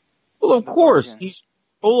 Well, of course, he's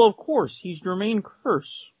Jermaine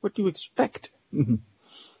Kearse. What do you expect?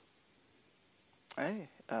 Hey,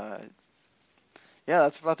 yeah,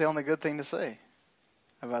 that's about the only good thing to say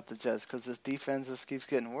about the Jets, because this defense just keeps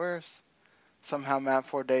getting worse. Somehow Matt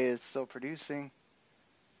Forte is still producing.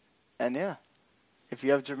 And yeah, if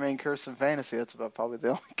you have Jermaine Kearse in fantasy, that's about probably the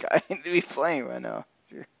only guy to be playing right now.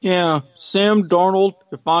 Yeah, Sam Darnold,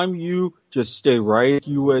 if I'm you, just stay right at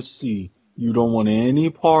USC. You don't want any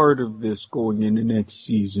part of this going into next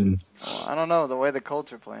season. Well, I don't know, the way the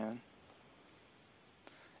Colts are playing.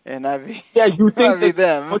 And you think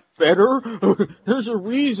them much better? There's a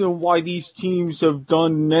reason why these teams have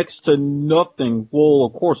done next to nothing. Well,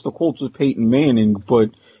 of course, the Colts with Peyton Manning, but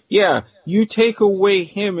yeah, you take away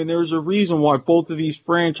him, and there's a reason why both of these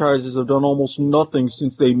franchises have done almost nothing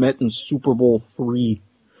since they met in Super Bowl III.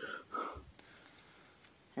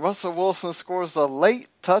 Russell Wilson scores a late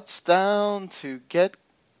touchdown to get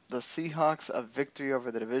the Seahawks a victory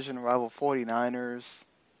over the division rival 49ers.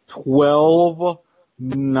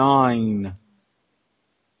 12-9.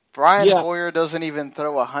 Brian Hoyer doesn't even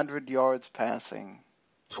throw 100 yards passing.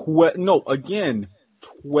 12.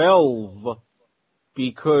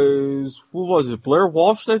 because, who was it, Blair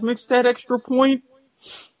Walsh that missed that extra point?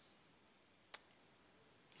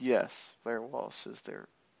 Yes, Blair Walsh is their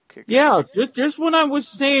kicker. Yeah, just when I was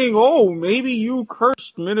saying, oh, maybe you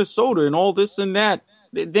cursed Minnesota and all this and that,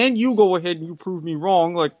 then you go ahead and you prove me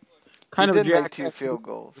wrong, like, kind he of did make 2 field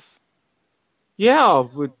goals. Yeah,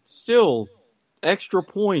 but still, extra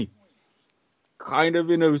point. Kind of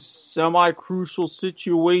in a semi-crucial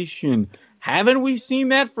situation. Haven't we seen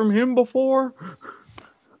that from him before?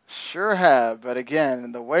 Sure have, but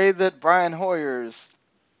again, the way that Brian Hoyer's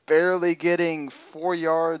barely getting 4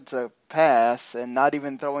 yards a pass and not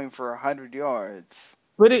even throwing for 100 yards.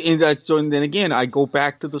 But and then again, I go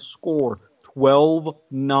back to the score.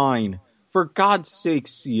 12-9. For God's sake,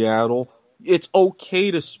 Seattle, it's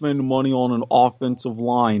okay to spend money on an offensive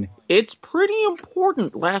line. It's pretty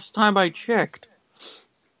important last time I checked.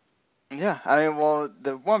 Yeah, I mean, well,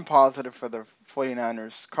 the one positive for the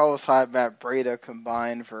 49ers, Carlos Hyde, Matt Breida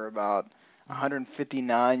combined for about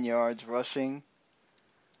 159 yards rushing.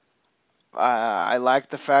 I like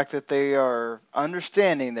the fact that they are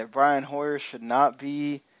understanding that Brian Hoyer should not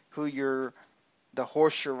be the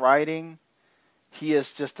horse you're riding. He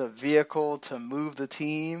is just a vehicle to move the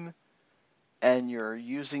team, and you're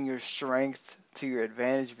using your strength to your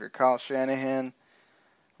advantage if you're Kyle Shanahan.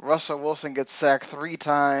 Russell Wilson gets sacked 3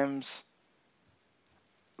 times.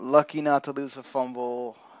 Lucky not to lose a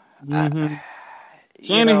fumble. Mm-hmm.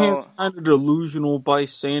 Shanahan's kind of delusional by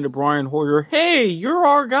saying to Brian Hoyer, hey, you're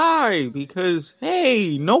our guy, because,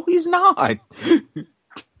 hey, no, he's not.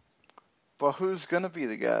 But who's going to be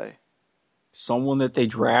the guy? Someone that they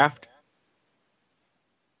draft?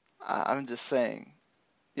 I'm just saying.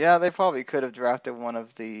 Yeah, they probably could have drafted one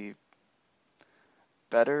of the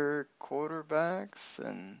better quarterbacks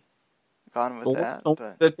and gone with that.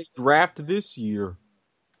 But that they draft this year.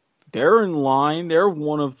 They're in line. They're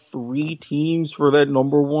one of 3 teams for that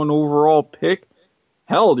number 1 overall pick.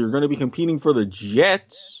 Hell, they're going to be competing for the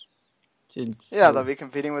Jets. Yeah, they'll be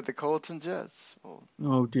competing with the Colts and Jets.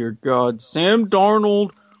 Oh, dear God. Sam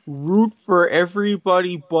Darnold, root for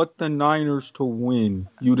everybody but the Niners to win.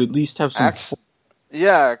 You'd at least have some...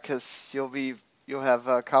 Yeah, because you'll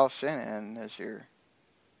have Kyle Shanahan as your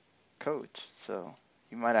coach. So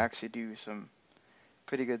you might actually do some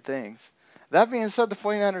pretty good things. That being said, the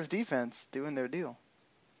 49ers defense doing their deal.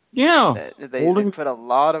 Yeah. They put a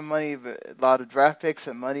lot of money, a lot of draft picks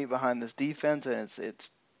and money behind this defense, and it's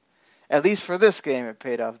at least for this game it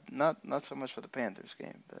paid off. Not so much for the Panthers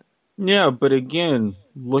game, but yeah, but again,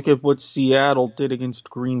 look at what Seattle did against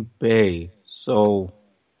Green Bay. So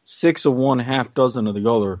 6 of one, half dozen of the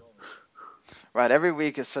other. Right, every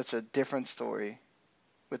week is such a different story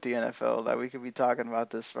with the NFL that we could be talking about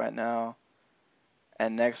this right now.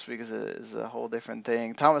 And next week is a whole different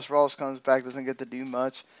thing. Thomas Rawls comes back, doesn't get to do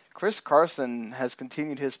much. Chris Carson has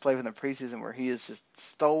continued his play from the preseason where he has just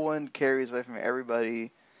stolen carries away from everybody.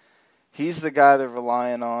 He's the guy they're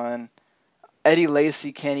relying on. Eddie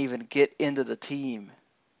Lacy can't even get into the team.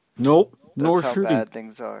 Nope. That's how bad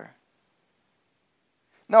things are.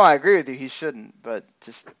 No, I agree with you. He shouldn't. But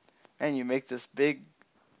just, man, you make this big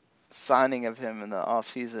signing of him in the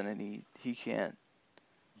offseason and he can't.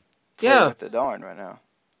 With the darn right now.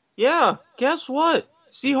 Yeah, guess what?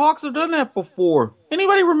 Seahawks have done that before.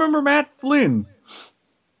 Anybody remember Matt Flynn?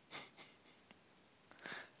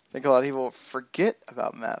 I think a lot of people forget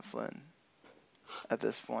about Matt Flynn at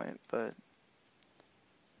this point, but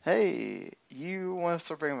hey, you want us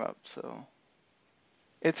to bring him up, so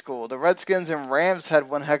it's cool. The Redskins and Rams had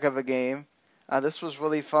one heck of a game. This was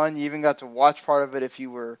really fun. You even got to watch part of it if you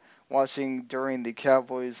were watching during the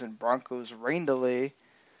Cowboys and Broncos rain delay.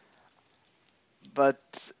 But,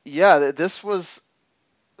 yeah, this was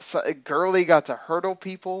 – Gurley got to hurdle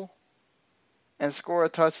people and score a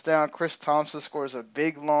touchdown. Chris Thompson scores a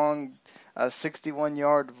big, long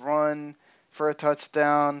 61-yard run for a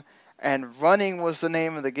touchdown. And running was the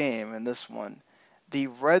name of the game in this one. The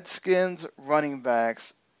Redskins running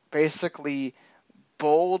backs basically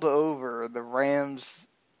bowled over the Rams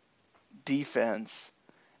defense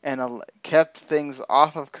and kept things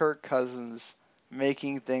off of Kirk Cousins,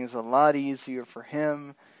 making things a lot easier for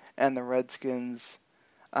him and the Redskins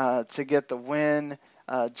to get the win.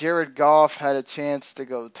 Jared Goff had a chance to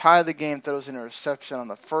go tie the game, throws an interception on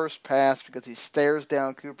the first pass because he stares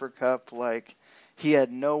down Cooper Kupp like he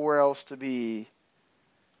had nowhere else to be.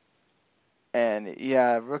 And,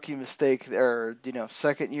 yeah, rookie mistake there,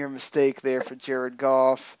 second-year mistake there for Jared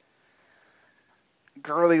Goff.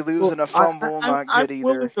 Gurley losing a fumble, not good either.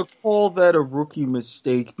 I'm willing to call that a rookie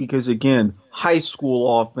mistake because, again, high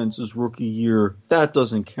school offense's rookie year, that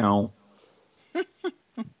doesn't count.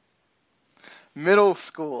 middle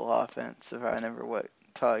school offense, if I remember what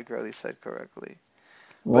Todd Gurley said correctly.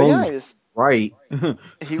 But Well, yeah, he's right.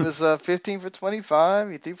 he was 15 for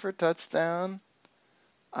 25. He threw for a touchdown.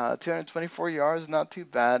 224 yards, not too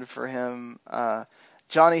bad for him.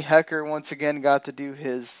 Johnny Hecker once again got to do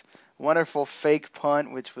his wonderful fake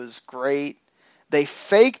punt, which was great. They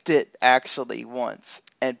faked it actually once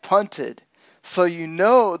and punted. So you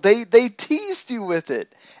know they teased you with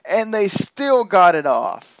it, and they still got it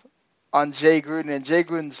off on Jay Gruden, and Jay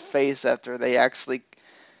Gruden's face after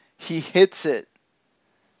he hits it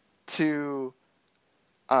to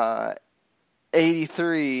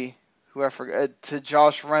 83, who I forgot, to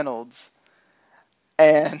Josh Reynolds,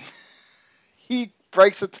 and he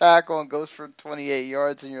breaks a tackle and goes for 28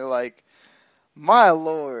 yards, and you're like, my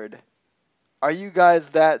lord, are you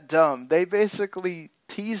guys that dumb? They basically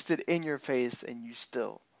teased it in your face, and you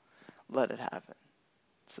still let it happen.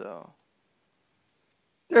 So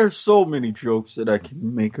There's so many jokes that I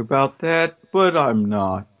can make about that, but I'm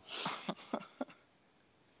not.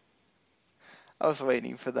 I was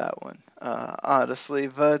waiting for that one, honestly.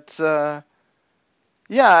 But,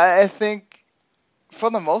 yeah, I think for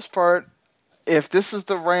the most part, if this is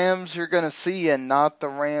the Rams you're going to see and not the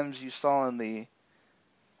Rams you saw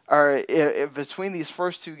if between these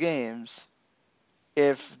first two games,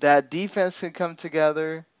 if that defense can come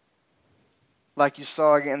together like you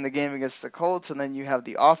saw in the game against the Colts, and then you have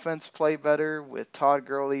the offense play better with Todd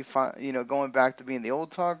Gurley, going back to being the old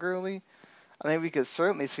Todd Gurley, I think we could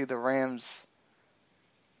certainly see the Rams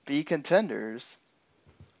be contenders.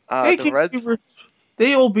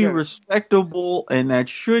 They'll be respectable, and that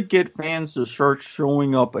should get fans to start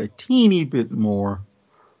showing up a teeny bit more.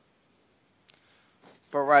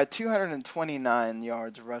 But right, 229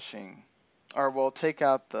 yards rushing. Or we'll take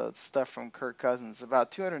out the stuff from Kirk Cousins.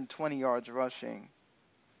 About 220 yards rushing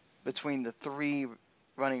between the three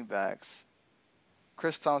running backs.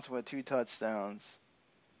 Chris Thompson with 2 touchdowns.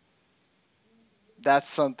 That's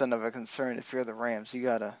something of a concern if you're the Rams. You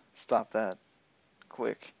got to stop that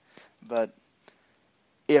quick. But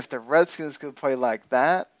if the Redskins could play like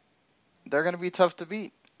that, they're going to be tough to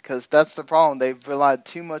beat. Because that's the problem. They've relied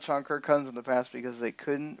too much on Kirk Cousins in the past because they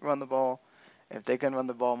couldn't run the ball. If they can run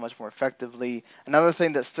the ball much more effectively. Another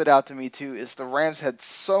thing that stood out to me, too, is the Rams had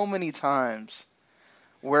so many times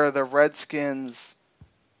where the Redskins,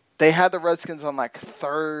 they had the Redskins on like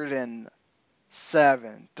 3rd and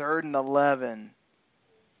 7, 3rd and 11,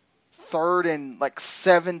 3rd and like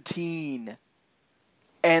 17,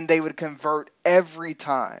 and they would convert every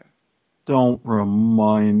time. Don't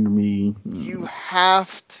remind me. You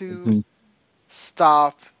have to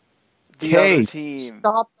stop the other team.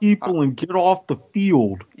 Stop people and get off the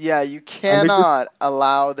field. Yeah, you cannot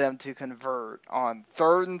allow them to convert on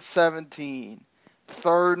 3rd and 17,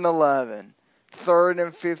 3rd and 11, 3rd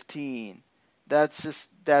and 15.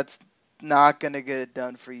 That's not going to get it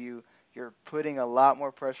done for you. You're putting a lot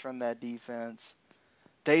more pressure on that defense.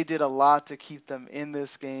 They did a lot to keep them in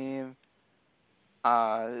this game.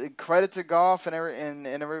 Credit to Goff and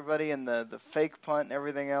everybody and the fake punt and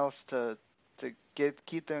everything else to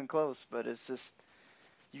keep them close, but it's just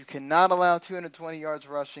you cannot allow 220 yards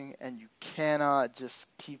rushing, and you cannot just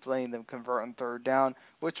keep letting them convert on 3rd down,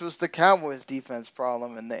 which was the Cowboys' defense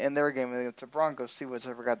problem in their game against the Broncos, which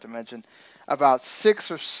I forgot to mention. About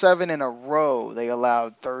 6 or 7 in a row they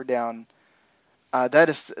allowed 3rd down. That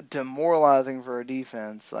is demoralizing for a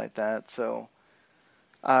defense like that. So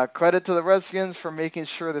credit to the Redskins for making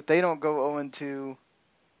sure that they don't go 0-2,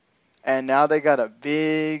 and now they got a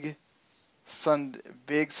big Sunday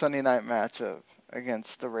night matchup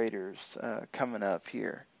against the Raiders coming up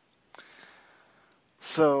here.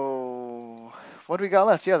 So, what do we got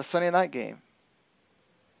left? Yeah, the Sunday night game.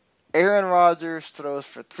 Aaron Rodgers throws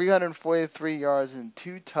for 343 yards and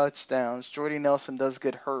 2 touchdowns. Jordy Nelson does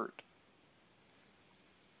get hurt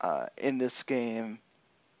in this game,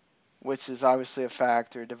 which is obviously a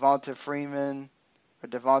factor. Devonta Freeman,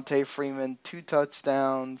 2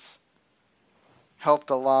 touchdowns. Helped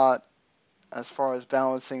a lot as far as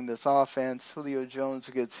balancing this offense. Julio Jones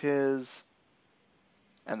gets his.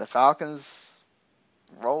 And the Falcons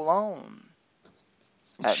roll on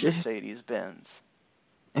at Mercedes-Benz.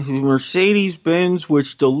 Mercedes-Benz,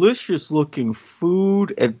 which delicious looking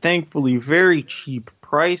food and thankfully very cheap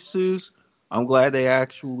prices. I'm glad they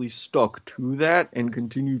actually stuck to that and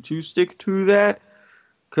continue to stick to that.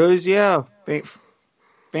 Because, yeah,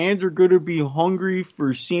 fans are going to be hungry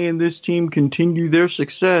for seeing this team continue their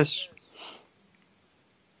success.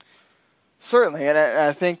 Certainly, and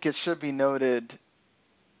I think it should be noted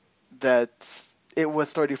that it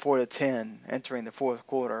was 34-10 entering the fourth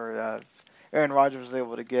quarter. Aaron Rodgers was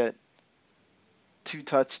able to get 2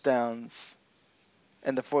 touchdowns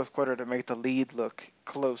in the fourth quarter to make the lead look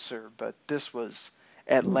closer, but this was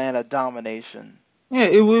Atlanta domination. Yeah,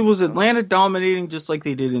 it was Atlanta dominating just like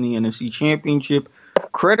they did in the NFC Championship.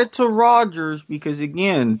 Credit to Rodgers because,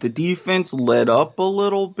 again, the defense led up a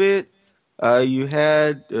little bit. You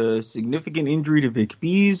had a significant injury to Vic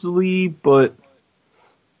Beasley, but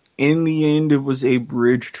in the end, it was a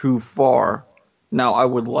bridge too far. Now, I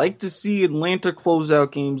would like to see Atlanta close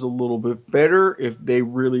out games a little bit better if they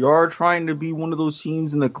really are trying to be one of those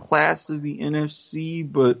teams in the class of the NFC,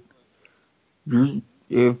 but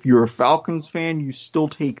if you're a Falcons fan, you still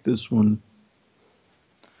take this one.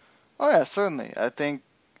 Oh, yeah, certainly. I think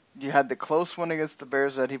you had the close one against the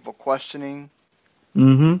Bears that people questioning.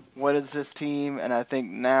 What is this team? And I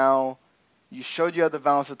think now you showed you had the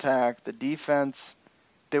balanced attack. The defense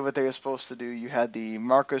did what they were supposed to do. You had the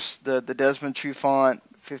Desmond Trufant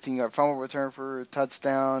 15-yard fumble return for a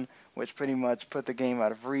touchdown, which pretty much put the game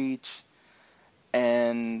out of reach.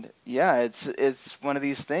 And yeah, it's one of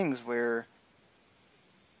these things where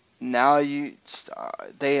now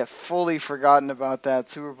they have fully forgotten about that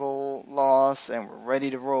Super Bowl loss and we're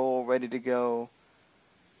ready to roll, ready to go.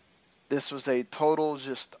 This was a total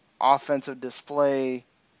just offensive display,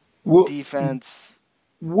 defense.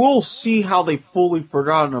 We'll see how they fully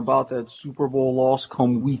forgotten about that Super Bowl loss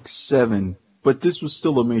come week 7, but this was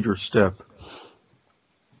still a major step.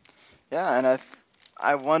 Yeah, and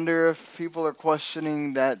I wonder if people are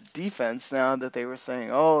questioning that defense now that they were saying,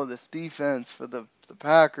 oh, this defense for the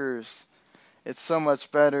Packers, it's so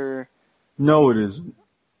much better. No, it isn't.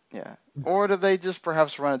 Yeah. Or did they just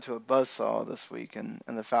perhaps run into a buzzsaw this week and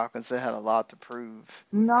the Falcons, they had a lot to prove.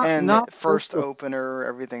 Not first opener,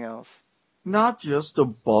 everything else. Not just a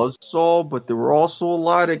buzzsaw, but there were also a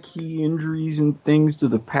lot of key injuries and things to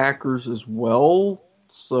the Packers as well.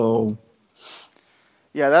 So,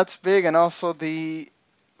 yeah, that's big. And also the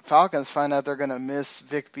Falcons find out they're going to miss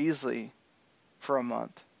Vic Beasley for a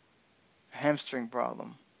month. Hamstring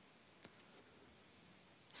problem.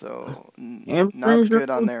 So, not good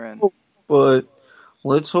on their end. But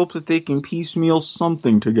let's hope that they can piecemeal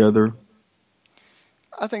something together.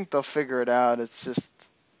 I think they'll figure it out. It's just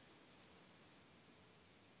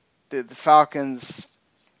the Falcons,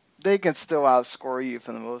 they can still outscore you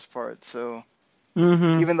for the most part. So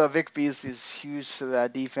even though Vic Beasley is huge to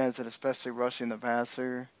that defense and especially rushing the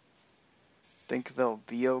passer, I think they'll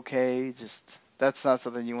be okay. Just that's not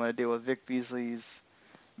something you want to deal with. Vic Beasley's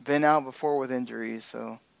been out before with injuries,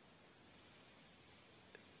 so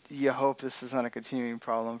you hope this is not a continuing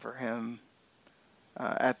problem for him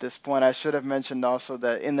at this point. I should have mentioned also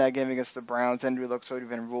that in that game against the Browns, Andrew Luck's already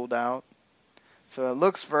been ruled out. So it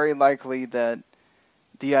looks very likely that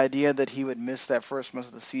the idea that he would miss that first month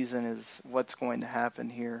of the season is what's going to happen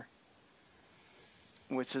here,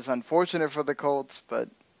 which is unfortunate for the Colts, but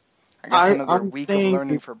I guess another week of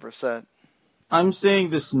learning for Brissett. I'm saying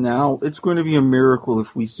this now. It's going to be a miracle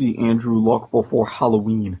if we see Andrew Luck before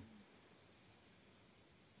Halloween.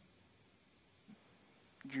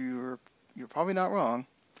 You're probably not wrong.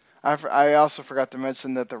 I also forgot to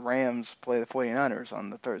mention that the Rams play the 49ers on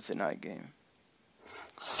the Thursday night game.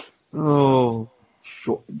 Oh,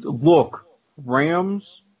 sure. Look,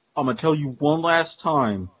 Rams, I'm going to tell you one last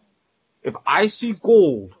time. If I see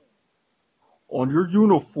gold on your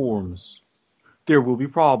uniforms, there will be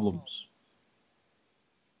problems.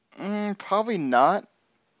 Probably not,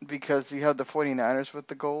 because you have the 49ers with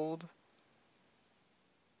the gold.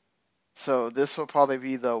 So this will probably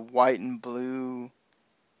be the white and blue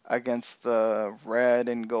against the red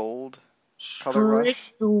and gold color rush.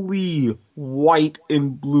 Strictly white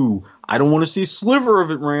and blue. I don't want to see a sliver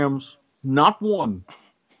of it, Rams. Not one.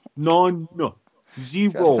 None. No.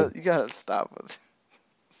 Zero. You gotta stop with it.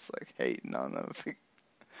 It's like hating on them.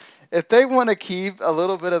 If they want to keep a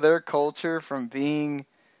little bit of their culture from being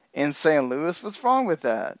in St. Louis, what's wrong with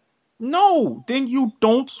that? No, then you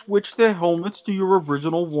don't switch the helmets to your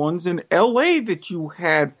original ones in LA that you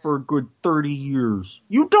had for a good 30 years.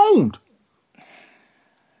 You don't.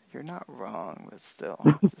 You're not wrong, but still.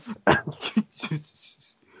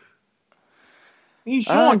 Hey,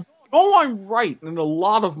 Sean, I'm right in a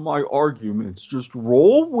lot of my arguments. Just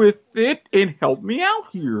roll with it and help me out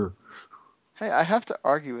here. Hey, I have to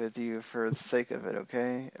argue with you for the sake of it,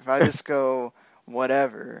 okay? If I just go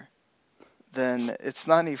whatever, then it's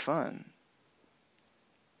not any fun.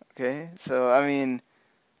 Okay? So, I mean,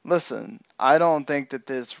 listen, I don't think that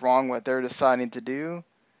it's wrong what they're deciding to do.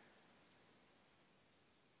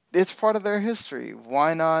 It's part of their history.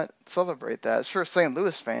 Why not celebrate that? Sure, St.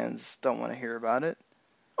 Louis fans don't want to hear about it.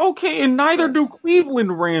 Okay, and neither do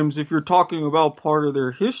Cleveland Rams if you're talking about part of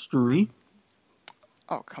their history.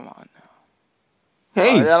 Oh, come on now.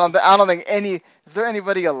 Hey, I don't think is there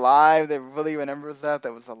anybody alive that really remembers that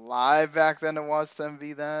was alive back then to watch them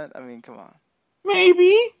be that? I mean, come on.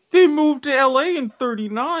 maybe they moved to LA in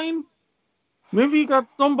 '39. Maybe you got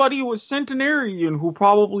somebody who was centenarian who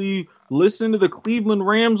probably listened to the Cleveland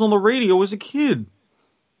Rams on the radio as a kid.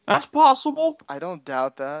 That's possible. I don't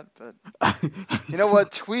doubt that, but you know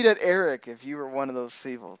what? Tweet at Eric if you were one of those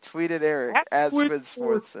people. Tweet at Eric at Squid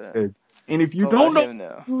Sports said. And if you don't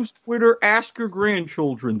know use Twitter, ask your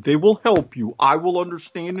grandchildren. They will help you. I will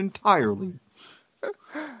understand entirely.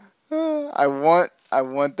 I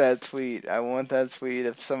want that tweet. I want that tweet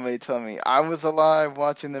if somebody tell me I was alive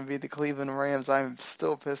watching them beat the Cleveland Rams. I'm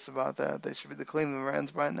still pissed about that. They should be the Cleveland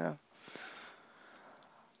Rams by now.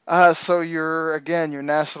 So your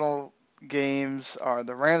national games are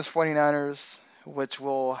the Rams 49ers, which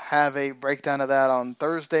we'll have a breakdown of that on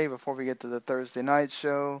Thursday before we get to the Thursday night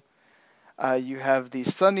show. You have the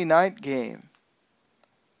Sunday night game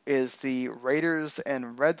is the Raiders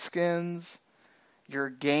and Redskins. Your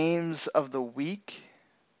games of the week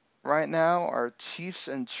right now are Chiefs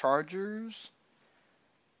and Chargers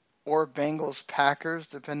or Bengals Packers,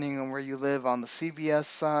 depending on where you live on the CBS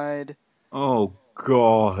side. Oh,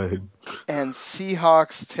 God. And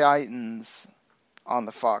Seahawks Titans on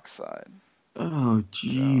the Fox side. Oh,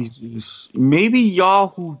 Jesus. Maybe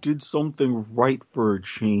Yahoo did something right for a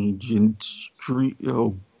change and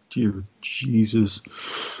oh, dear Jesus.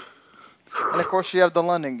 And, of course, you have the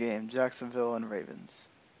London game, Jacksonville and Ravens.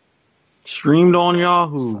 Streamed on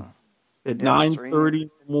Yahoo at 9:30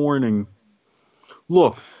 in the morning.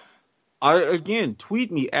 Look,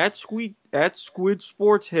 tweet me at Squid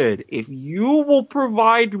Sportshead. If you will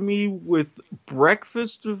provide me with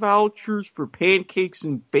breakfast vouchers for pancakes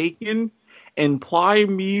and bacon and ply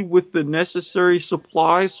me with the necessary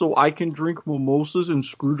supplies so I can drink mimosas and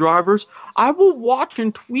screwdrivers, I will watch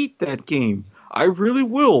and tweet that game. I really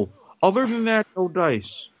will. Other than that, no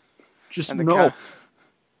dice. Just no.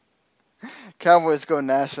 Cowboys go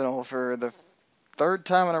national for the third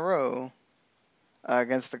time in a row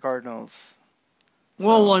against the Cardinals.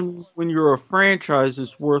 Well, when you're a franchise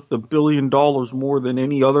that's worth $1 billion more than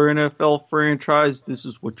any other NFL franchise, this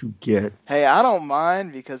is what you get. Hey, I don't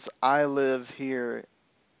mind because I live here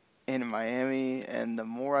in Miami, and the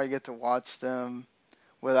more I get to watch them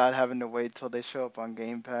without having to wait till they show up on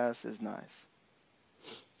Game Pass is nice.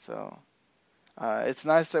 So it's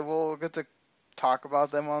nice that we'll get to talk about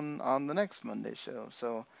them on the next Monday show.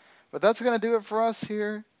 So, but that's going to do it for us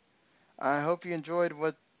here. I hope you enjoyed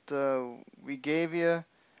what we gave you.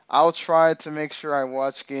 I'll try to make sure I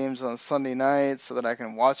watch games on Sunday night so that I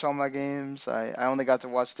can watch all my games. I only got to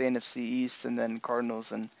watch the NFC East and then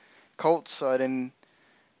Cardinals and Colts, so I didn't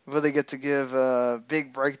really get to give a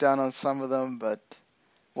big breakdown on some of them, but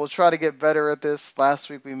we'll try to get better at this. Last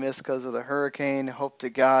week we missed because of the hurricane. Hope to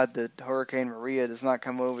God that Hurricane Maria does not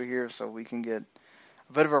come over here so we can get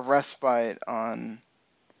a bit of a respite on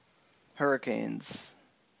hurricanes.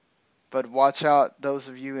 But watch out, those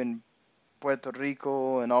of you in Puerto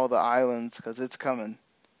Rico and all the islands, because it's coming,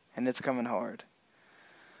 and it's coming hard.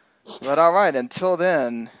 But all right, until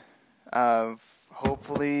then,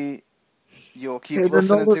 hopefully you'll keep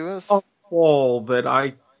listening to us.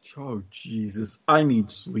 Oh, Jesus, I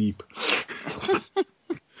need sleep.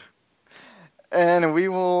 And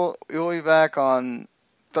we'll be back on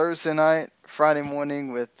Thursday night, Friday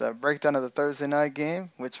morning with a breakdown of the Thursday night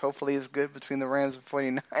game, which hopefully is good between the Rams and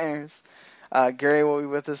 49ers. Gary will be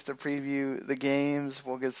with us to preview the games.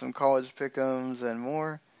 We'll get some college pick'ems and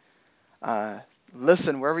more.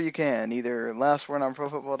 Listen wherever you can, either Last Word on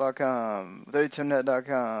ProFootball.com,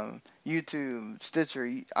 32net.com, YouTube, Stitcher,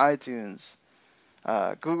 iTunes,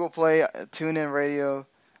 Google Play, TuneIn Radio,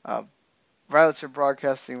 Violet's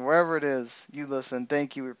Broadcasting, wherever it is, you listen.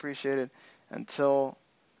 Thank you. We appreciate it. Until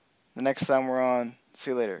the next time we're on,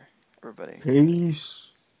 see you later, everybody. Peace.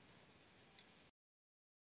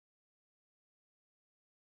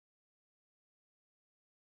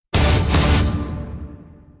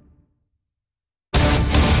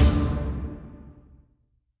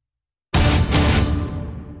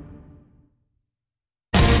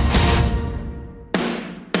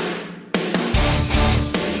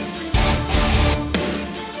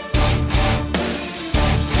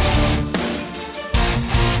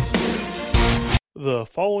 The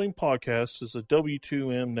following podcast is a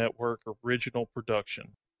W2M Network original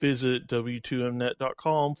production. Visit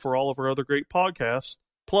W2Mnet.com for all of our other great podcasts,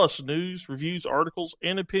 plus news, reviews, articles,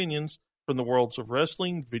 and opinions from the worlds of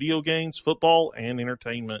wrestling, video games, football, and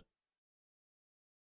entertainment.